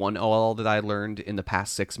there's one OLL that I learned in the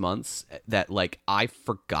past 6 months that like I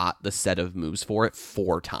forgot the set of moves for it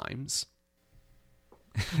 4 times.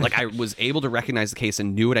 Like I was able to recognize the case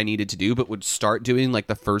and knew what I needed to do, but would start doing like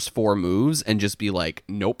the first 4 moves and just be like,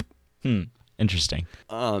 nope. Interesting.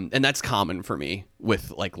 And that's common for me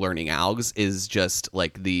with like learning algs is just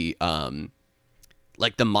like the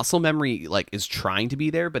muscle memory like is trying to be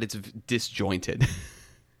there, but it's disjointed.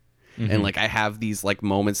 Mm-hmm. And like I have these like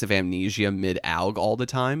moments of amnesia mid alg all the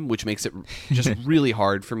time, which makes it just really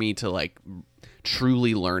hard for me to like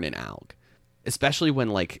truly learn an alg. Especially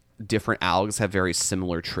when like different algs have very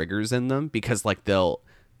similar triggers in them, because like they'll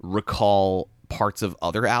recall parts of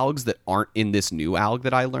other algs that aren't in this new alg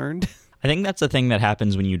that I learned. I think that's the thing that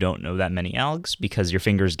happens when you don't know that many algs, because your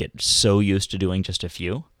fingers get so used to doing just a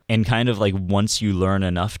few. And kind of like once you learn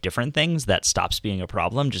enough different things, that stops being a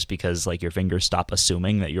problem just because like your fingers stop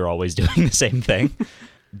assuming that you're always doing the same thing.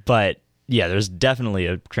 But yeah, there's definitely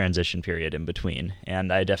a transition period in between.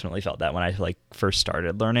 And I definitely felt that when I like first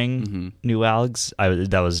started learning new algs,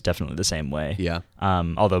 that was definitely the same way. Yeah.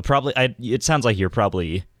 Although probably it sounds like you're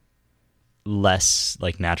probably less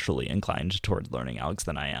like naturally inclined toward learning algs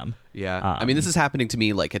than I am. Yeah. I mean, this is happening to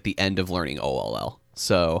me like at the end of learning OLL.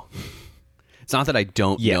 So it's not that I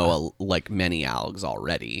don't know like many algs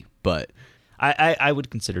already, but I would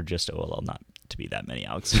consider just OLL not to be that many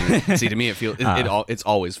algs. See, to me, it's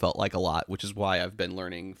always felt like a lot, which is why I've been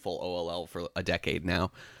learning full OLL for a decade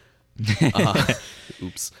now.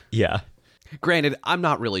 Oops. Yeah. Granted, I'm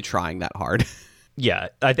not really trying that hard. Yeah,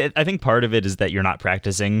 I think part of it is that you're not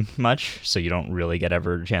practicing much, so you don't really get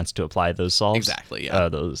ever a chance to apply those solves. Exactly, yeah.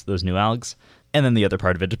 Those new algs. And then the other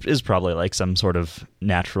part of it is probably like some sort of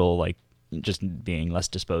natural, like just being less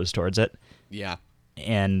disposed towards it. Yeah.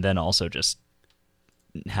 And then also just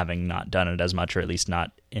having not done it as much, or at least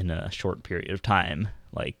not in a short period of time.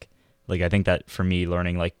 Like I think that for me,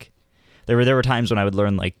 learning like there were times when I would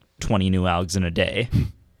learn like 20 new algs in a day,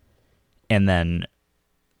 and then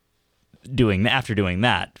after doing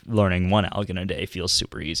that, learning one alg in a day feels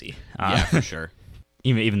super easy. Yeah, for sure.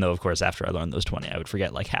 Even though, of course, after I learned those 20, I would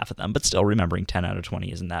forget like half of them, but still remembering 10 out of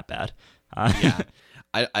 20 isn't that bad. Yeah.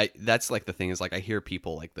 I that's like the thing is like I hear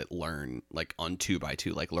people like that learn like on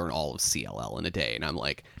 2x2 like learn all of CLL in a day, and I'm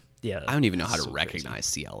like, yeah, I don't even know how to recognize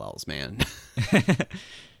CLLs, man.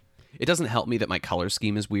 It doesn't help me that my color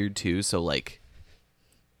scheme is weird too, so like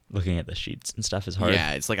looking at the sheets and stuff is hard.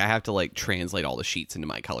 Yeah, it's like I have to like translate all the sheets into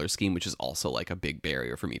my color scheme, which is also like a big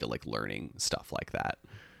barrier for me to like learning stuff like that.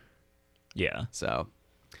 Yeah. So,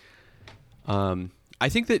 I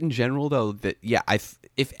think that in general, though, that yeah,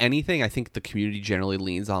 if anything, I think the community generally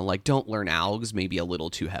leans on like don't learn algs maybe a little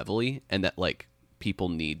too heavily, and that like people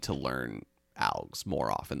need to learn algs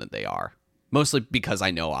more often than they are. Mostly because I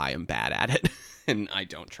know I am bad at it and I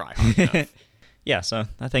don't try hard enough. Yeah, so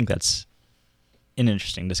I think that's an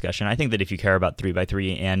interesting discussion. I think that if you care about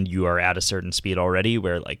 3x3 and you are at a certain speed already,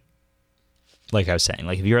 where like I was saying,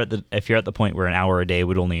 like if you're at the point where an hour a day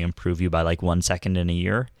would only improve you by like 1 second in a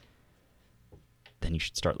year, then you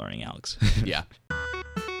should start learning algs. Yeah.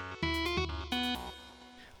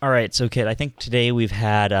 All right, so Kit, I think today we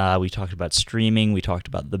talked about streaming, we talked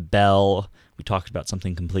about the bell, we talked about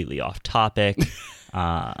something completely off topic.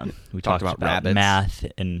 We talked about rabbits. Math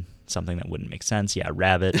and something that wouldn't make sense. Yeah,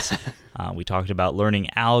 rabbits. We talked about learning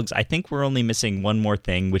algs. I think we're only missing one more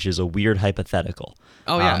thing, which is a weird hypothetical.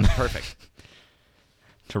 Oh yeah, perfect.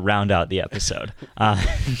 To round out the episode.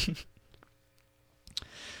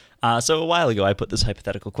 So a while ago, I put this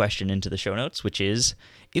hypothetical question into the show notes, which is,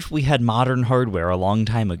 if we had modern hardware a long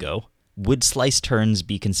time ago, would slice turns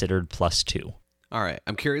be considered +2? All right,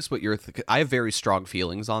 I'm curious what I have very strong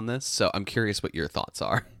feelings on this, so I'm curious what your thoughts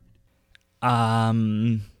are.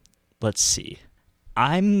 Let's see.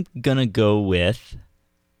 I'm gonna go with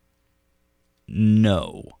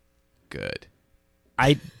no. Good.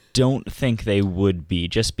 I don't think they would be,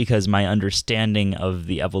 just because my understanding of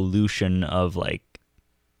the evolution of like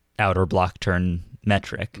outer block turn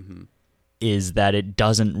metric is that it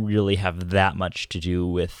doesn't really have that much to do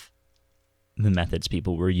with the methods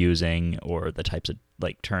people were using or the types of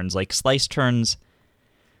like turns. Like slice turns,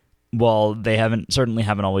 while they certainly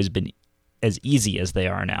haven't always been as easy as they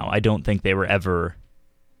are now, I don't think they were ever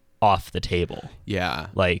off the table. Yeah.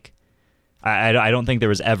 Like I don't think there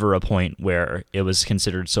was ever a point where it was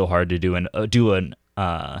considered so hard to do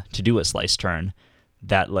a slice turn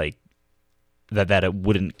that like that it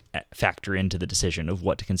wouldn't factor into the decision of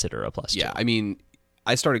what to consider a +2. Yeah, I mean,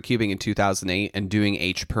 I started cubing in 2008, and doing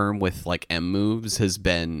H-perm with like M moves has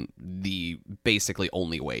been the basically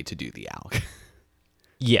only way to do the alg.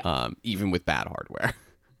 Yeah. Even with bad hardware.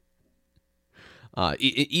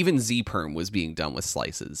 Even Z-perm was being done with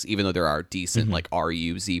slices, even though there are decent like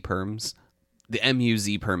RU Z-perms. The MU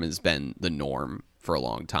Z-perm has been the norm for a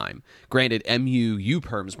long time. Granted, MU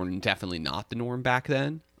U-perms were definitely not the norm back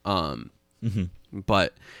then.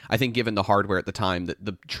 But I think given the hardware at the time, that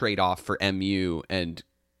the trade-off for MU and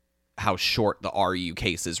how short the RU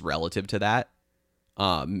case is relative to that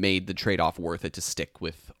made the trade-off worth it to stick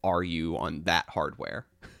with RU on that hardware.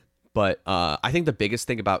 But I think the biggest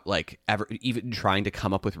thing about like even trying to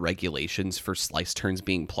come up with regulations for slice turns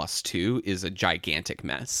being +2 is a gigantic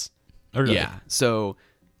mess. Oh, really? Yeah. So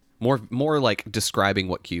more like describing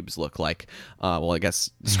what cubes look like. Well, I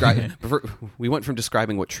guess we went from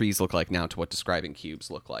describing what trees look like now to what describing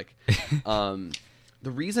cubes look like.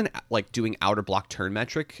 The reason like doing outer block turn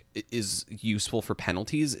metric is useful for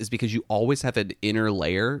penalties is because you always have an inner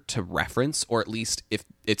layer to reference, or at least if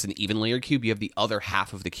it's an even layer cube, you have the other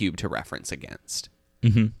half of the cube to reference against.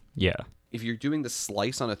 Mm-hmm. Yeah. If you're doing the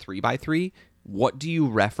slice on a 3x3, what do you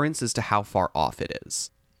reference as to how far off it is?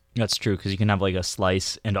 That's true, because you can have like a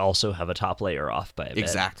slice and also have a top layer off by a bit.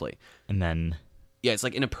 Exactly. And then... Yeah, it's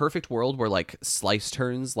like in a perfect world where like slice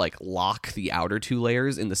turns like lock the outer 2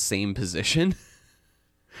 layers in the same position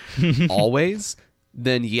always,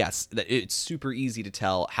 then yes, it's super easy to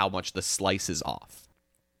tell how much the slice is off.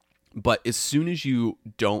 But as soon as you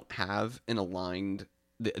don't have an aligned...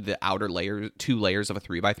 The outer layer, 2 layers of a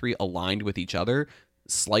 3x3 aligned with each other,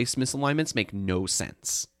 slice misalignments make no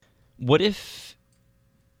sense. What if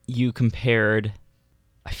you compared...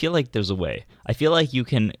 I feel like there's a way. I feel like you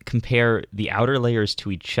can compare the outer layers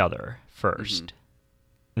to each other first,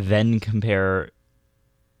 then compare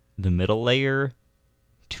the middle layer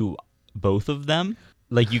to both of them.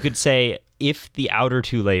 Like you could say if the outer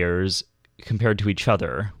 2 layers compared to each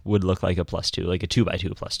other would look like a +2, like a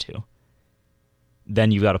 2x2 +2,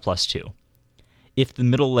 then you've got a +2. If the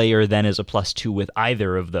middle layer then is a +2 with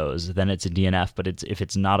either of those, then it's a DNF. But if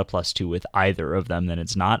it's not a +2 with either of them, then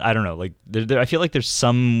it's not. I don't know. Like I feel like there's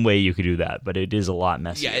some way you could do that, but it is a lot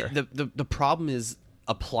messier. Yeah, the problem is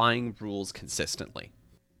applying rules consistently.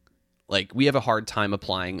 Like we have a hard time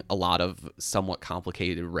applying a lot of somewhat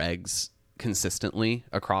complicated regs consistently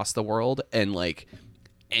across the world, and like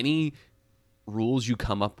any rules you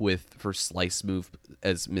come up with for slice move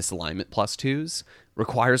as misalignment +2s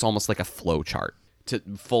requires almost like a flow chart to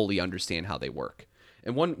fully understand how they work.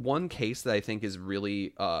 And one case that I think is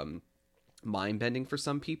really mind bending for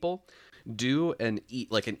some people, do an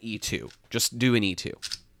E2. Just do an E2.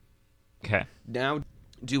 Okay. Now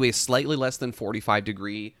do a slightly less than 45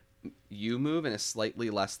 degree U move and a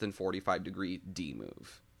slightly less than 45 degree D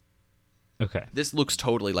move. Okay. This looks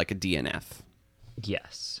totally like a DNF.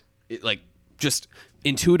 Yes. It like just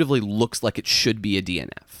intuitively looks like it should be a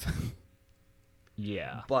DNF.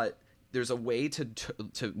 Yeah. But there's a way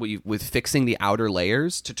with fixing the outer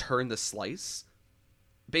layers to turn the slice.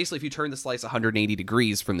 Basically, if you turn the slice 180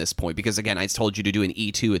 degrees from this point, because again, I told you to do an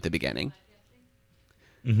E2 at the beginning.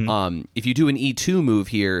 Mm-hmm. If you do an E2 move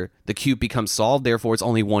here, the cube becomes solved. Therefore, it's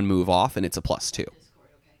only 1 move off, and it's a +2.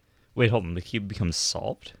 Wait, hold on. The cube becomes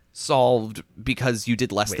solved? Solved because you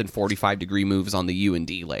did less than 45 degree moves on the U and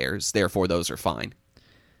D layers. Therefore, those are fine.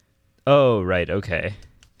 Oh, right. Okay.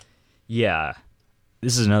 Yeah.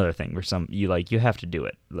 This is another thing where you have to do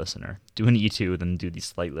it, listener. Do an E2, then do these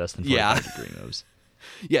slightly less than 45 degree moves.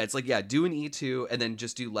 Yeah, it's like, do an E2 and then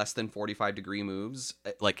just do less than 45 degree moves,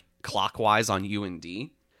 like clockwise on U and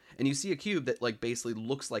D. And you see a cube that like basically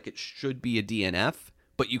looks like it should be a DNF,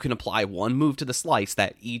 but you can apply 1 move to the slice,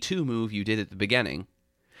 that E2 move you did at the beginning,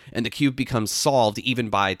 and the cube becomes solved even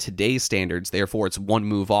by today's standards. Therefore, it's 1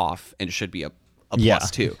 move off and it should be a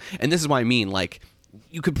 +2. And this is what I mean, like,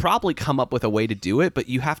 you could probably come up with a way to do it, but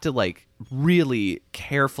you have to like really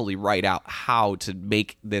carefully write out how to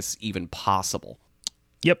make this even possible.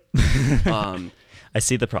 Yep. I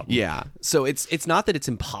see the problem. Yeah. So it's not that it's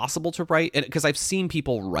impossible to write, because I've seen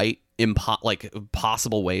people write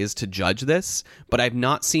possible ways to judge this, but I've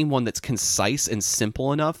not seen one that's concise and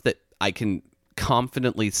simple enough that I can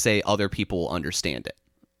confidently say other people will understand it.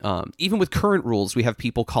 Even with current rules, we have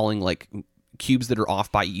people calling like cubes that are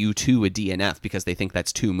off by U2 a DNF because they think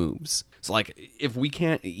that's 2 moves. So like if we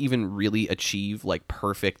can't even really achieve like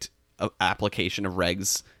perfect application of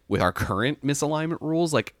regs with our current misalignment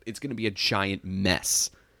rules, like it's going to be a giant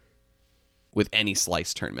mess with any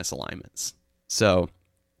slice turn misalignments. So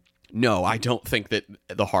no, I don't think that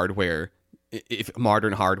the hardware, if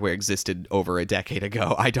modern hardware existed over a decade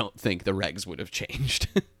ago, I don't think the regs would have changed.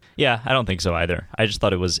 Yeah, I don't think so either. I just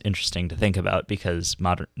thought it was interesting to think about because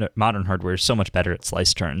modern hardware is so much better at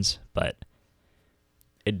slice turns, but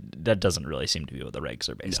that doesn't really seem to be what the regs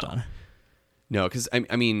are based on. No, because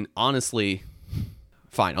I mean, honestly,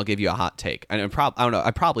 fine, I'll give you a hot take. And I don't know,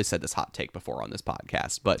 I probably said this hot take before on this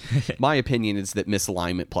podcast, but my opinion is that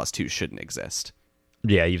misalignment +2 shouldn't exist.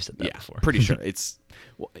 Yeah, you've said that before. Pretty sure it's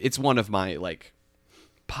one of my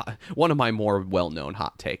more well-known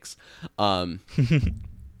hot takes.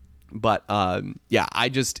 But yeah,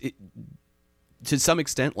 to some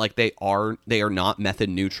extent, like they are not method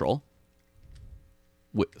neutral.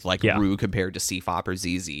 With like Ru compared to CFOP or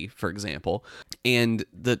ZZ, for example, and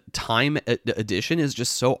the time addition is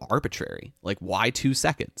just so arbitrary. Like, why 2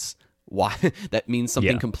 seconds? Why that means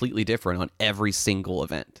something completely different on every single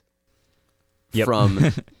event. Yep.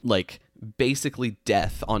 From like basically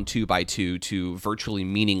death on 2x2 to virtually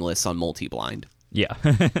meaningless on multi-blind. Yeah.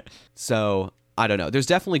 So I don't know. There's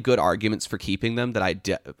definitely good arguments for keeping them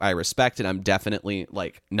that I respect, and I'm definitely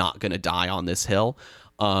like not gonna die on this hill.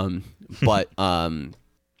 But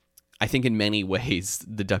I think in many ways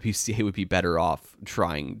the WCA would be better off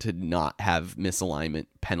trying to not have misalignment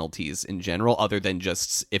penalties in general, other than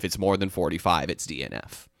just if it's more than 45, it's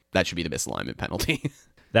DNF. That should be the misalignment penalty.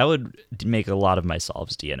 That would make a lot of my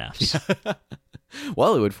solves DNFs.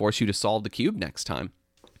 Well, it would force you to solve the cube next time.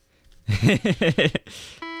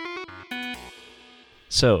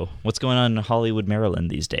 So, what's going on in Hollywood, Maryland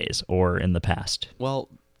these days, or in the past? Well,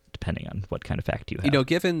 depending on what kind of fact you have.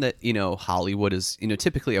 Given that, Hollywood is,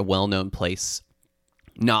 typically a well-known place,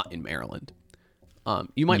 not in Maryland,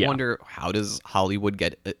 you might wonder, how does Hollywood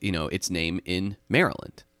get, its name in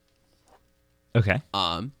Maryland? Okay.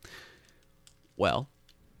 Well,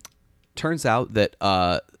 turns out that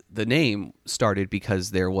the name started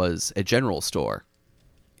because there was a general store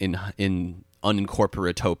in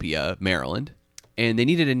unincorporatopia, Maryland, and they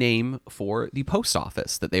needed a name for the post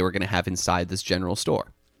office that they were going to have inside this general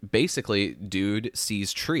store. Basically, dude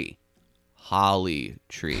sees tree. Holly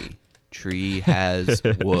tree. Tree has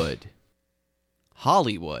wood.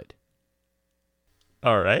 Hollywood.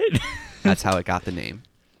 All right. That's how it got the name.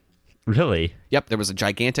 Really? Yep, there was a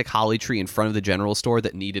gigantic holly tree in front of the general store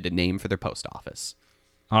that needed a name for their post office.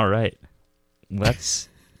 All right. That's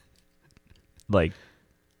like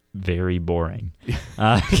very boring.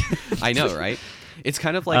 I know, right? It's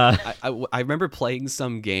kind of like I remember playing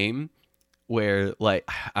some game where, like,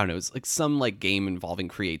 I don't know, it's like some like game involving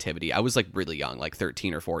creativity. I was like really young, like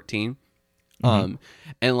 13 or 14. And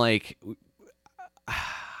like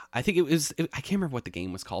I think I can't remember what the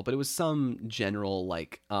game was called, but it was some general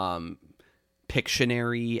like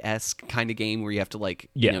Pictionary-esque kind of game where you have to like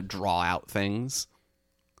draw out things.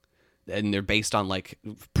 And they're based on like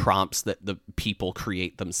prompts that the people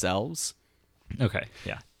create themselves. Okay,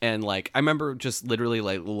 yeah. And like I remember just literally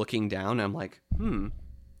like looking down and I'm like,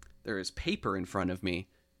 there is paper in front of me.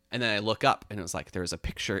 And then I look up and it was like there's a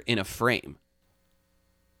picture in a frame.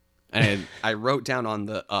 And I wrote down on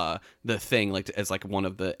the thing like as like one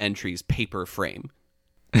of the entries, paper frame.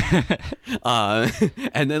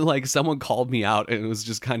 And then like someone called me out and it was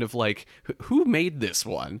just kind of like, who made this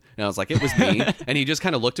one? And I was like, it was me. And he just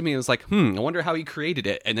kind of looked at me and was like, I wonder how he created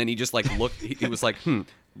it. And then he just like looked, he was like,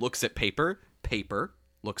 looks at paper,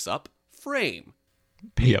 looks up, frame,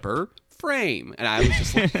 paper, frame. And I was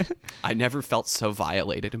just like, I never felt so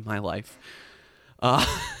violated in my life.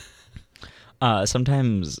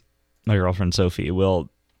 Sometimes my girlfriend Sophie will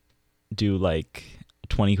do like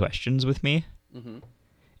 20 questions with me. Mm-hmm.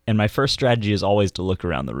 And my first strategy is always to look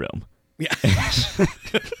around the room. Yeah.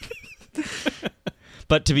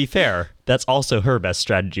 But to be fair, that's also her best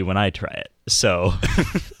strategy when I try it. So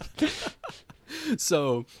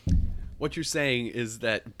So what you're saying is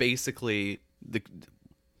that basically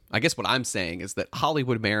I guess what I'm saying is that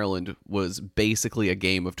Hollywood, Maryland was basically a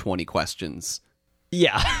game of 20 questions.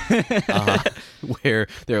 Yeah. Where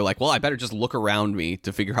they're like, well, I better just look around me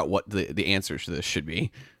to figure out what the answers to this should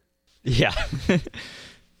be. Yeah.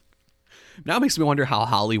 Now it makes me wonder how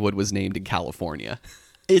Hollywood was named in California.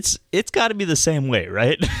 It's got to be the same way,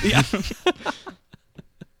 right? Yeah.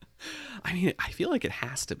 I mean, I feel like it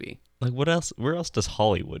has to be. Like, what else? Where else does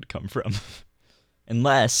Hollywood come from?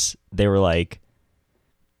 Unless they were like,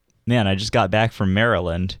 man, I just got back from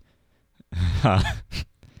Maryland.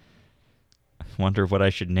 Wonder what I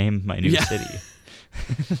should name my new city.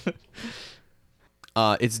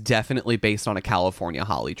 It's definitely based on a California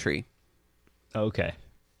holly tree. Okay.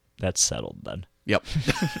 That's settled then. Yep.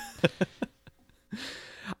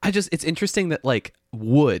 It's interesting that like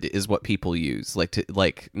wood is what people use, like to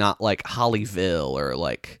like not like Hollyville or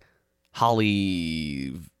like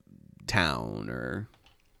Holly Town or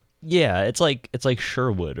it's like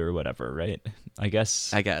Sherwood or whatever, right? I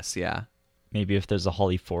guess yeah. Maybe if there's a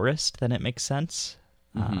holly forest, then it makes sense.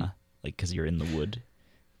 Like because you're in the wood.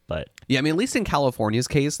 But yeah, I mean, at least in California's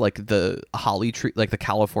case, like the holly tree, like the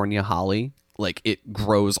California holly, like it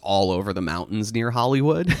grows all over the mountains near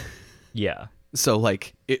Hollywood. Yeah. So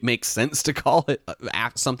like it makes sense to call it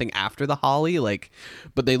something after the holly, like,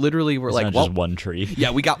 but they literally were like, not well, just one tree.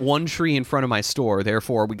 Yeah, we got one tree in front of my store,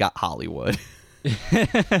 therefore we got Hollywood. All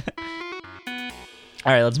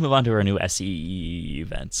right, let's move on to our new SE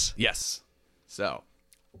events. Yes. So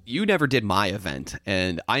you never did my event,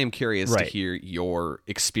 and I am curious to Right. hear your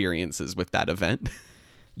experiences with that event.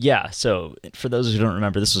 Yeah, so for those who don't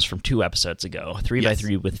remember, this was from 2 episodes ago,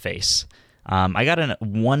 3x3 with face. I got a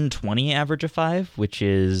 120 average of 5, which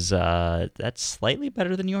is that's slightly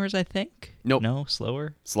better than yours, I think. Nope. No,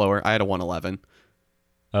 slower. Slower. I had a 111.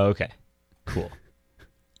 Oh, okay, cool.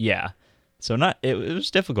 Yeah, So it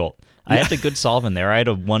was difficult. I had the good solve in there. I had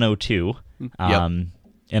a 102 and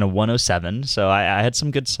a 107, so I had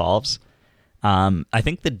some good solves. I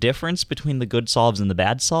think the difference between the good solves and the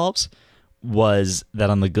bad solves was that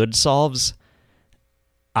on the good solves,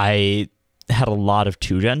 I had a lot of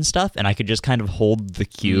 2-gen stuff, and I could just kind of hold the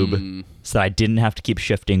cube so that I didn't have to keep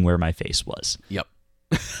shifting where my face was. Yep.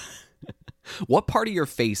 What part of your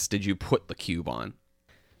face did you put the cube on?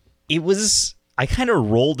 I kind of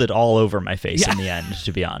rolled it all over my face in the end,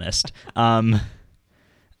 to be honest. At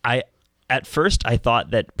first, I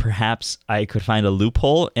thought that perhaps I could find a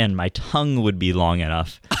loophole and my tongue would be long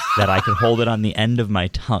enough that I could hold it on the end of my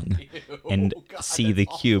tongue and see the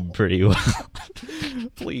cube awful. Pretty well.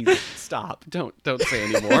 Please stop. Don't say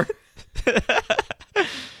anymore.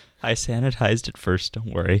 I sanitized it first,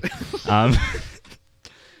 don't worry. I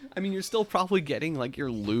mean, you're still probably getting like your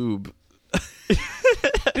lube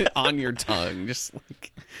on your tongue. Just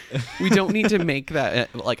like, we don't need to make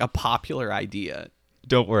that like a popular idea.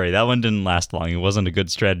 Don't worry, that one didn't last long. It wasn't a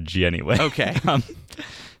good strategy anyway. Okay.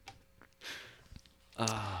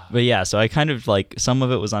 But yeah, so I kind of like, some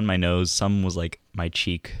of it was on my nose, some was like my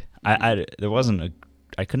cheek. I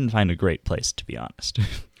couldn't find a great place, to be honest.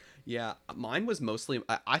 Yeah, mine was mostly,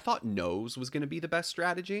 I thought nose was going to be the best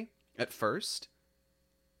strategy at first.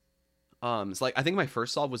 So like, I think my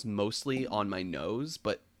first solve was mostly on my nose,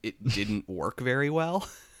 but it didn't work very well.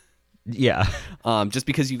 Yeah. Just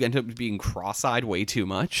because you end up being cross-eyed way too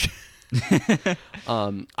much.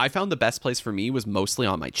 I found the best place for me was mostly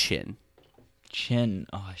on my chin. Chin.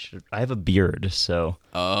 Oh, I have a beard, so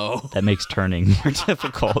that makes turning more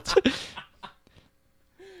difficult.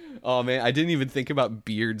 Oh man, I didn't even think about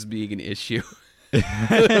beards being an issue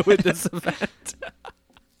with this event.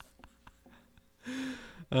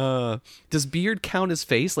 Does beard count as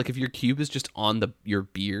face? Like if your cube is just on your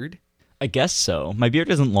beard? I guess so. My beard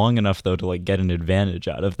isn't long enough though to like get an advantage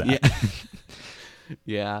out of that. Yeah.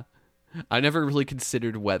 Yeah. I never really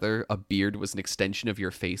considered whether a beard was an extension of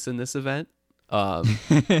your face in this event.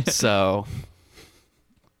 So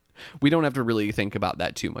we don't have to really think about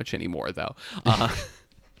that too much anymore though.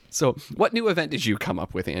 So what new event did you come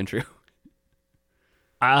up with, Andrew?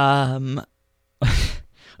 I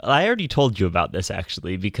already told you about this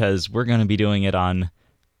actually, because we're going to be doing it on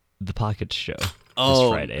the Pocket Show this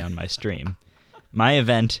Friday on my stream. My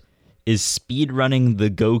event is speedrunning the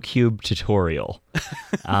GoCube tutorial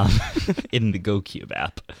in the GoCube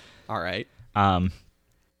app. All right.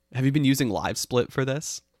 Have you been using LiveSplit for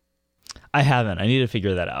this? I haven't. I need to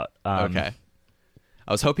figure that out. Okay.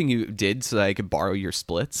 I was hoping you did so that I could borrow your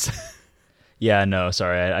splits. Yeah, no,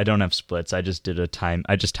 sorry, I don't have splits. I just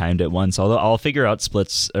timed it once. Although I'll figure out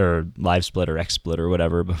splits or LiveSplit or XSplit or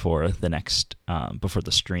whatever before the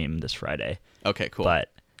stream this Friday. Okay, cool. But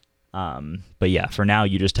yeah, for now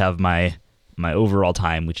you just have my overall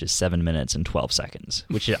time, which is 7 minutes and 12 seconds,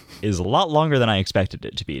 which is a lot longer than I expected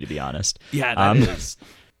it to be honest. Yeah, that is.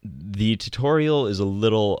 The tutorial is a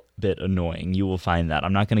little bit annoying. You will find that.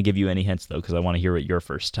 I'm not going to give you any hints, though, because I want to hear what your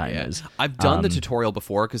first time is. I've done the tutorial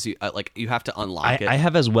before because you have to unlock it. I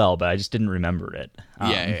have as well, but I just didn't remember it.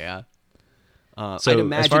 Yeah. So I'd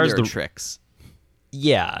imagine as far as there are tricks.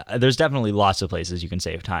 Yeah, there's definitely lots of places you can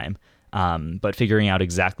save time. But figuring out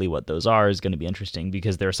exactly what those are is going to be interesting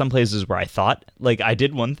because there are some places where I thought, like, I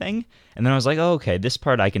did one thing, and then I was like, oh, okay, this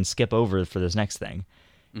part I can skip over for this next thing.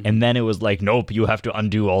 Mm-hmm. And then it was like, nope, you have to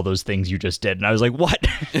undo all those things you just did. And I was like, what?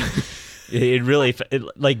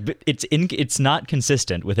 It's not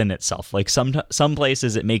consistent within itself. Like some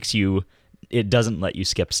places it doesn't let you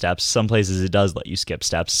skip steps. Some places it does let you skip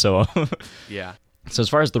steps. So yeah. So as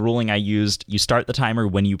far as the ruling I used, you start the timer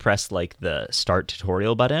when you press like the start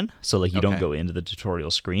tutorial button. So like you don't go into the tutorial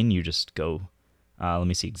screen. You just go, let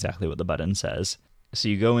me see exactly what the button says. So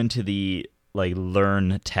you go into the like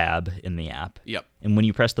learn tab in the app. Yep. And when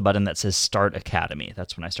you press the button that says Start Academy,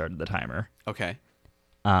 that's when I started the timer. Okay.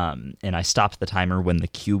 And I stopped the timer when the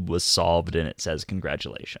cube was solved and it says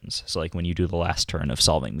congratulations. So like when you do the last turn of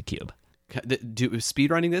solving the cube.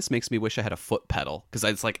 Speedrunning this makes me wish I had a foot pedal because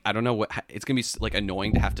it's like I don't know what it's gonna be like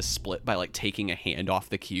annoying to have to split by like taking a hand off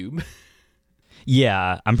the cube.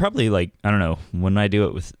 Yeah, I'm probably like, I don't know, when I do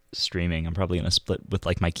it with streaming, I'm probably going to split with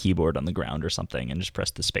like my keyboard on the ground or something and just press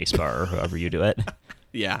the space bar or however you do it.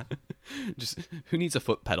 Yeah. Just who needs a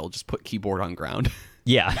foot pedal? Just put keyboard on ground.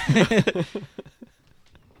 Yeah.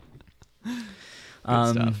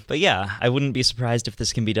 But yeah, I wouldn't be surprised if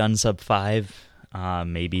this can be done sub 5,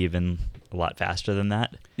 maybe even a lot faster than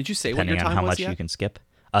that. Did you say what your time was? Depending on how much you can skip.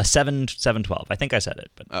 7:12. I think I said it,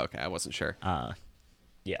 but okay, I wasn't sure.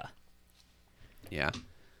 Yeah. Yeah.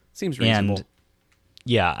 Seems reasonable.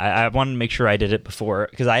 Yeah, I wanted to make sure I did it before,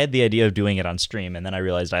 because I had the idea of doing it on stream, and then I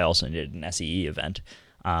realized I also needed an SEE event.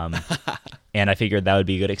 And I figured that would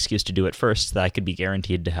be a good excuse to do it first, so that I could be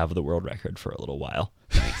guaranteed to have the world record for a little while.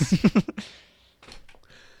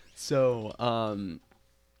 So,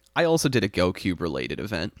 I also did a GoCube related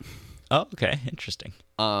event. Oh, okay. Interesting.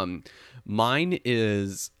 Mine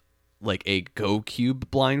is like a GoCube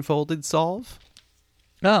blindfolded solve.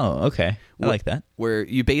 Oh, okay. I like that. Where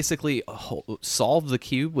you basically solve the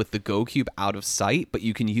cube with the GoCube out of sight, but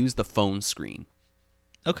you can use the phone screen.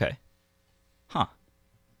 Okay. Huh.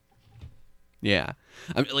 Yeah,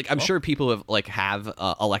 I'm sure people have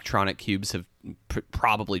electronic cubes have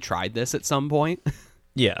probably tried this at some point.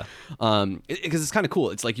 Yeah. Because it's kind of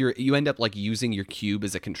cool. It's like you end up like using your cube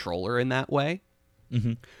as a controller in that way.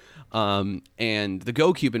 Mm-hmm. And the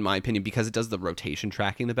GoCube, in my opinion, because it does the rotation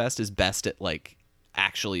tracking the best, is best at like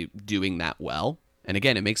actually doing that well. And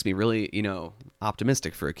again, it makes me really,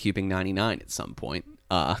 optimistic for a Cubing 99 at some point.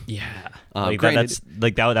 Yeah.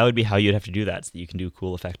 That would be how you'd have to do that, so that you can do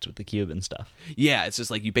cool effects with the cube and stuff. Yeah, it's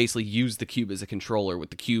just like you basically use the cube as a controller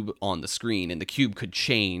with the cube on the screen, and the cube could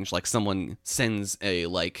change. Like someone sends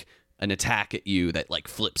an attack at you that like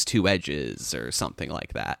flips two edges or something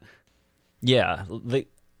like that. Yeah.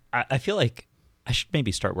 I feel like I should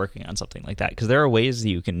maybe start working on something like that, because there are ways that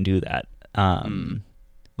you can do that.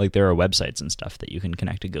 Like there are websites and stuff that you can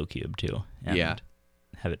connect a GoCube to and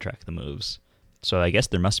have it track the moves. So I guess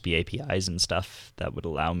there must be APIs and stuff that would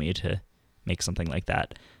allow me to make something like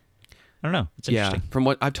that. I don't know. It's interesting. From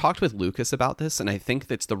what I've talked with Lucas about this, and I think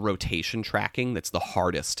that's the rotation tracking that's the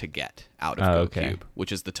hardest to get out of GoCube,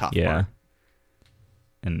 which is the tough part.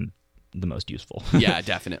 And the most useful. Yeah,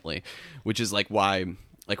 definitely. Which is like why,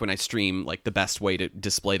 like when I stream, like the best way to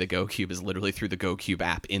display the GoCube is literally through the GoCube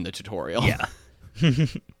app in the tutorial. Yeah.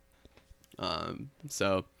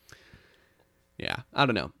 So yeah, I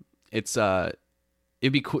don't know. It's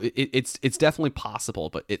it'd be cool. It's definitely possible,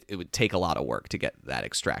 but it would take a lot of work to get that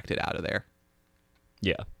extracted out of there.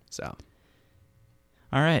 Yeah. So.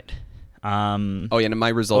 All right. Oh yeah, and my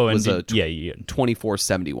result was a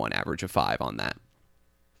 2471 average of 5 on that.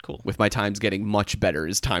 Cool. With my times getting much better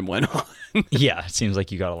as time went on. Yeah, it seems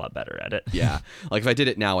like you got a lot better at it. Yeah. Like if I did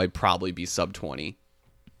it now, I'd probably be sub 20.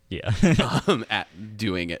 Yeah. At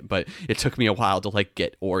doing it, but it took me a while to like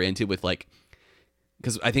get oriented with like,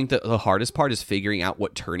 because I think that the hardest part is figuring out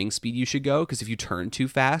what turning speed you should go, because if you turn too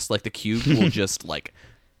fast, like the cube will just like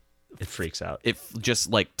it freaks out. It just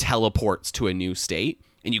like teleports to a new state,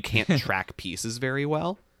 and you can't track pieces very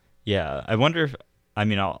well. Yeah, I wonder if, I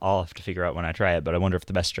mean, I'll have to figure out when I try it, but I wonder if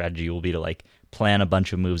the best strategy will be to like plan a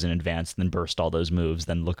bunch of moves in advance, then burst all those moves,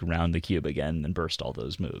 then look around the cube again, then burst all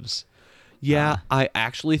those moves. Yeah, I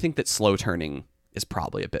actually think that slow turning is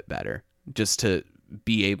probably a bit better, just to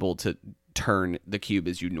be able to turn the cube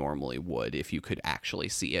as you normally would if you could actually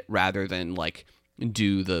see it, rather than like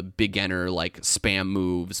do the beginner like spam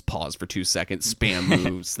moves, pause for 2 seconds, spam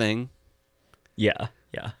moves thing. Yeah.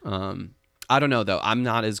 I don't know though. I'm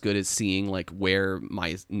not as good as seeing like where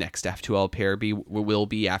my next F2L pair will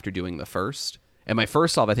be after doing the first. And my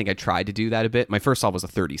first solve, I think I tried to do that a bit. My first solve was a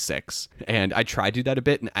 36, and I tried to do that a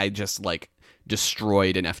bit, and I just like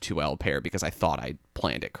destroyed an F2L pair because I thought I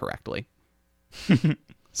planned it correctly.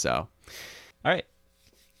 So, all right.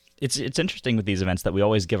 It's interesting with these events that we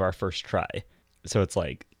always give our first try. So it's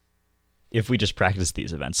like, if we just practice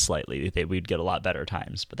these events slightly, we'd get a lot better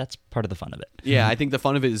times. But that's part of the fun of it. Yeah, I think the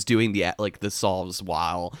fun of it is doing the solves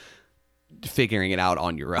while figuring it out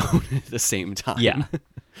on your own at the same time. Yeah,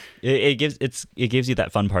 it gives you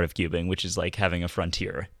that fun part of cubing, which is like having a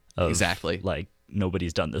frontier of exactly like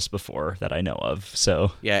nobody's done this before that I know of.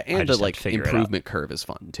 So yeah, and the like improvement curve is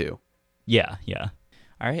fun too. Yeah.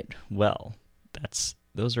 All right. Well,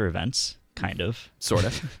 those are events, kind of, sort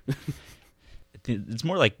of. It's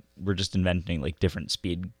more like we're just inventing like different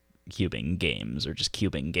speed cubing games or just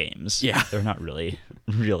cubing games. Yeah. They're not really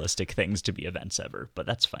realistic things to be events ever, but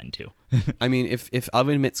that's fine too. I mean, if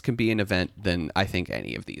Oven Mitts can be an event, then I think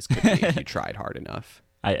any of these could be if you tried hard enough.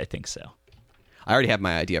 I think so. I already have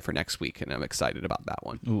my idea for next week, and I'm excited about that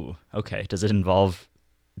one. Ooh, okay. Does it involve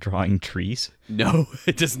drawing trees? No,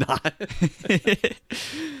 it does not.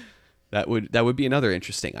 That would be another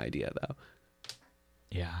interesting idea, though.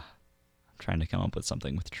 Yeah. I'm trying to come up with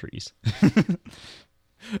something with trees.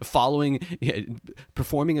 Performing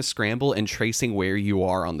a scramble and tracing where you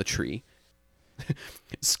are on the tree.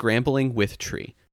 Scrambling with tree.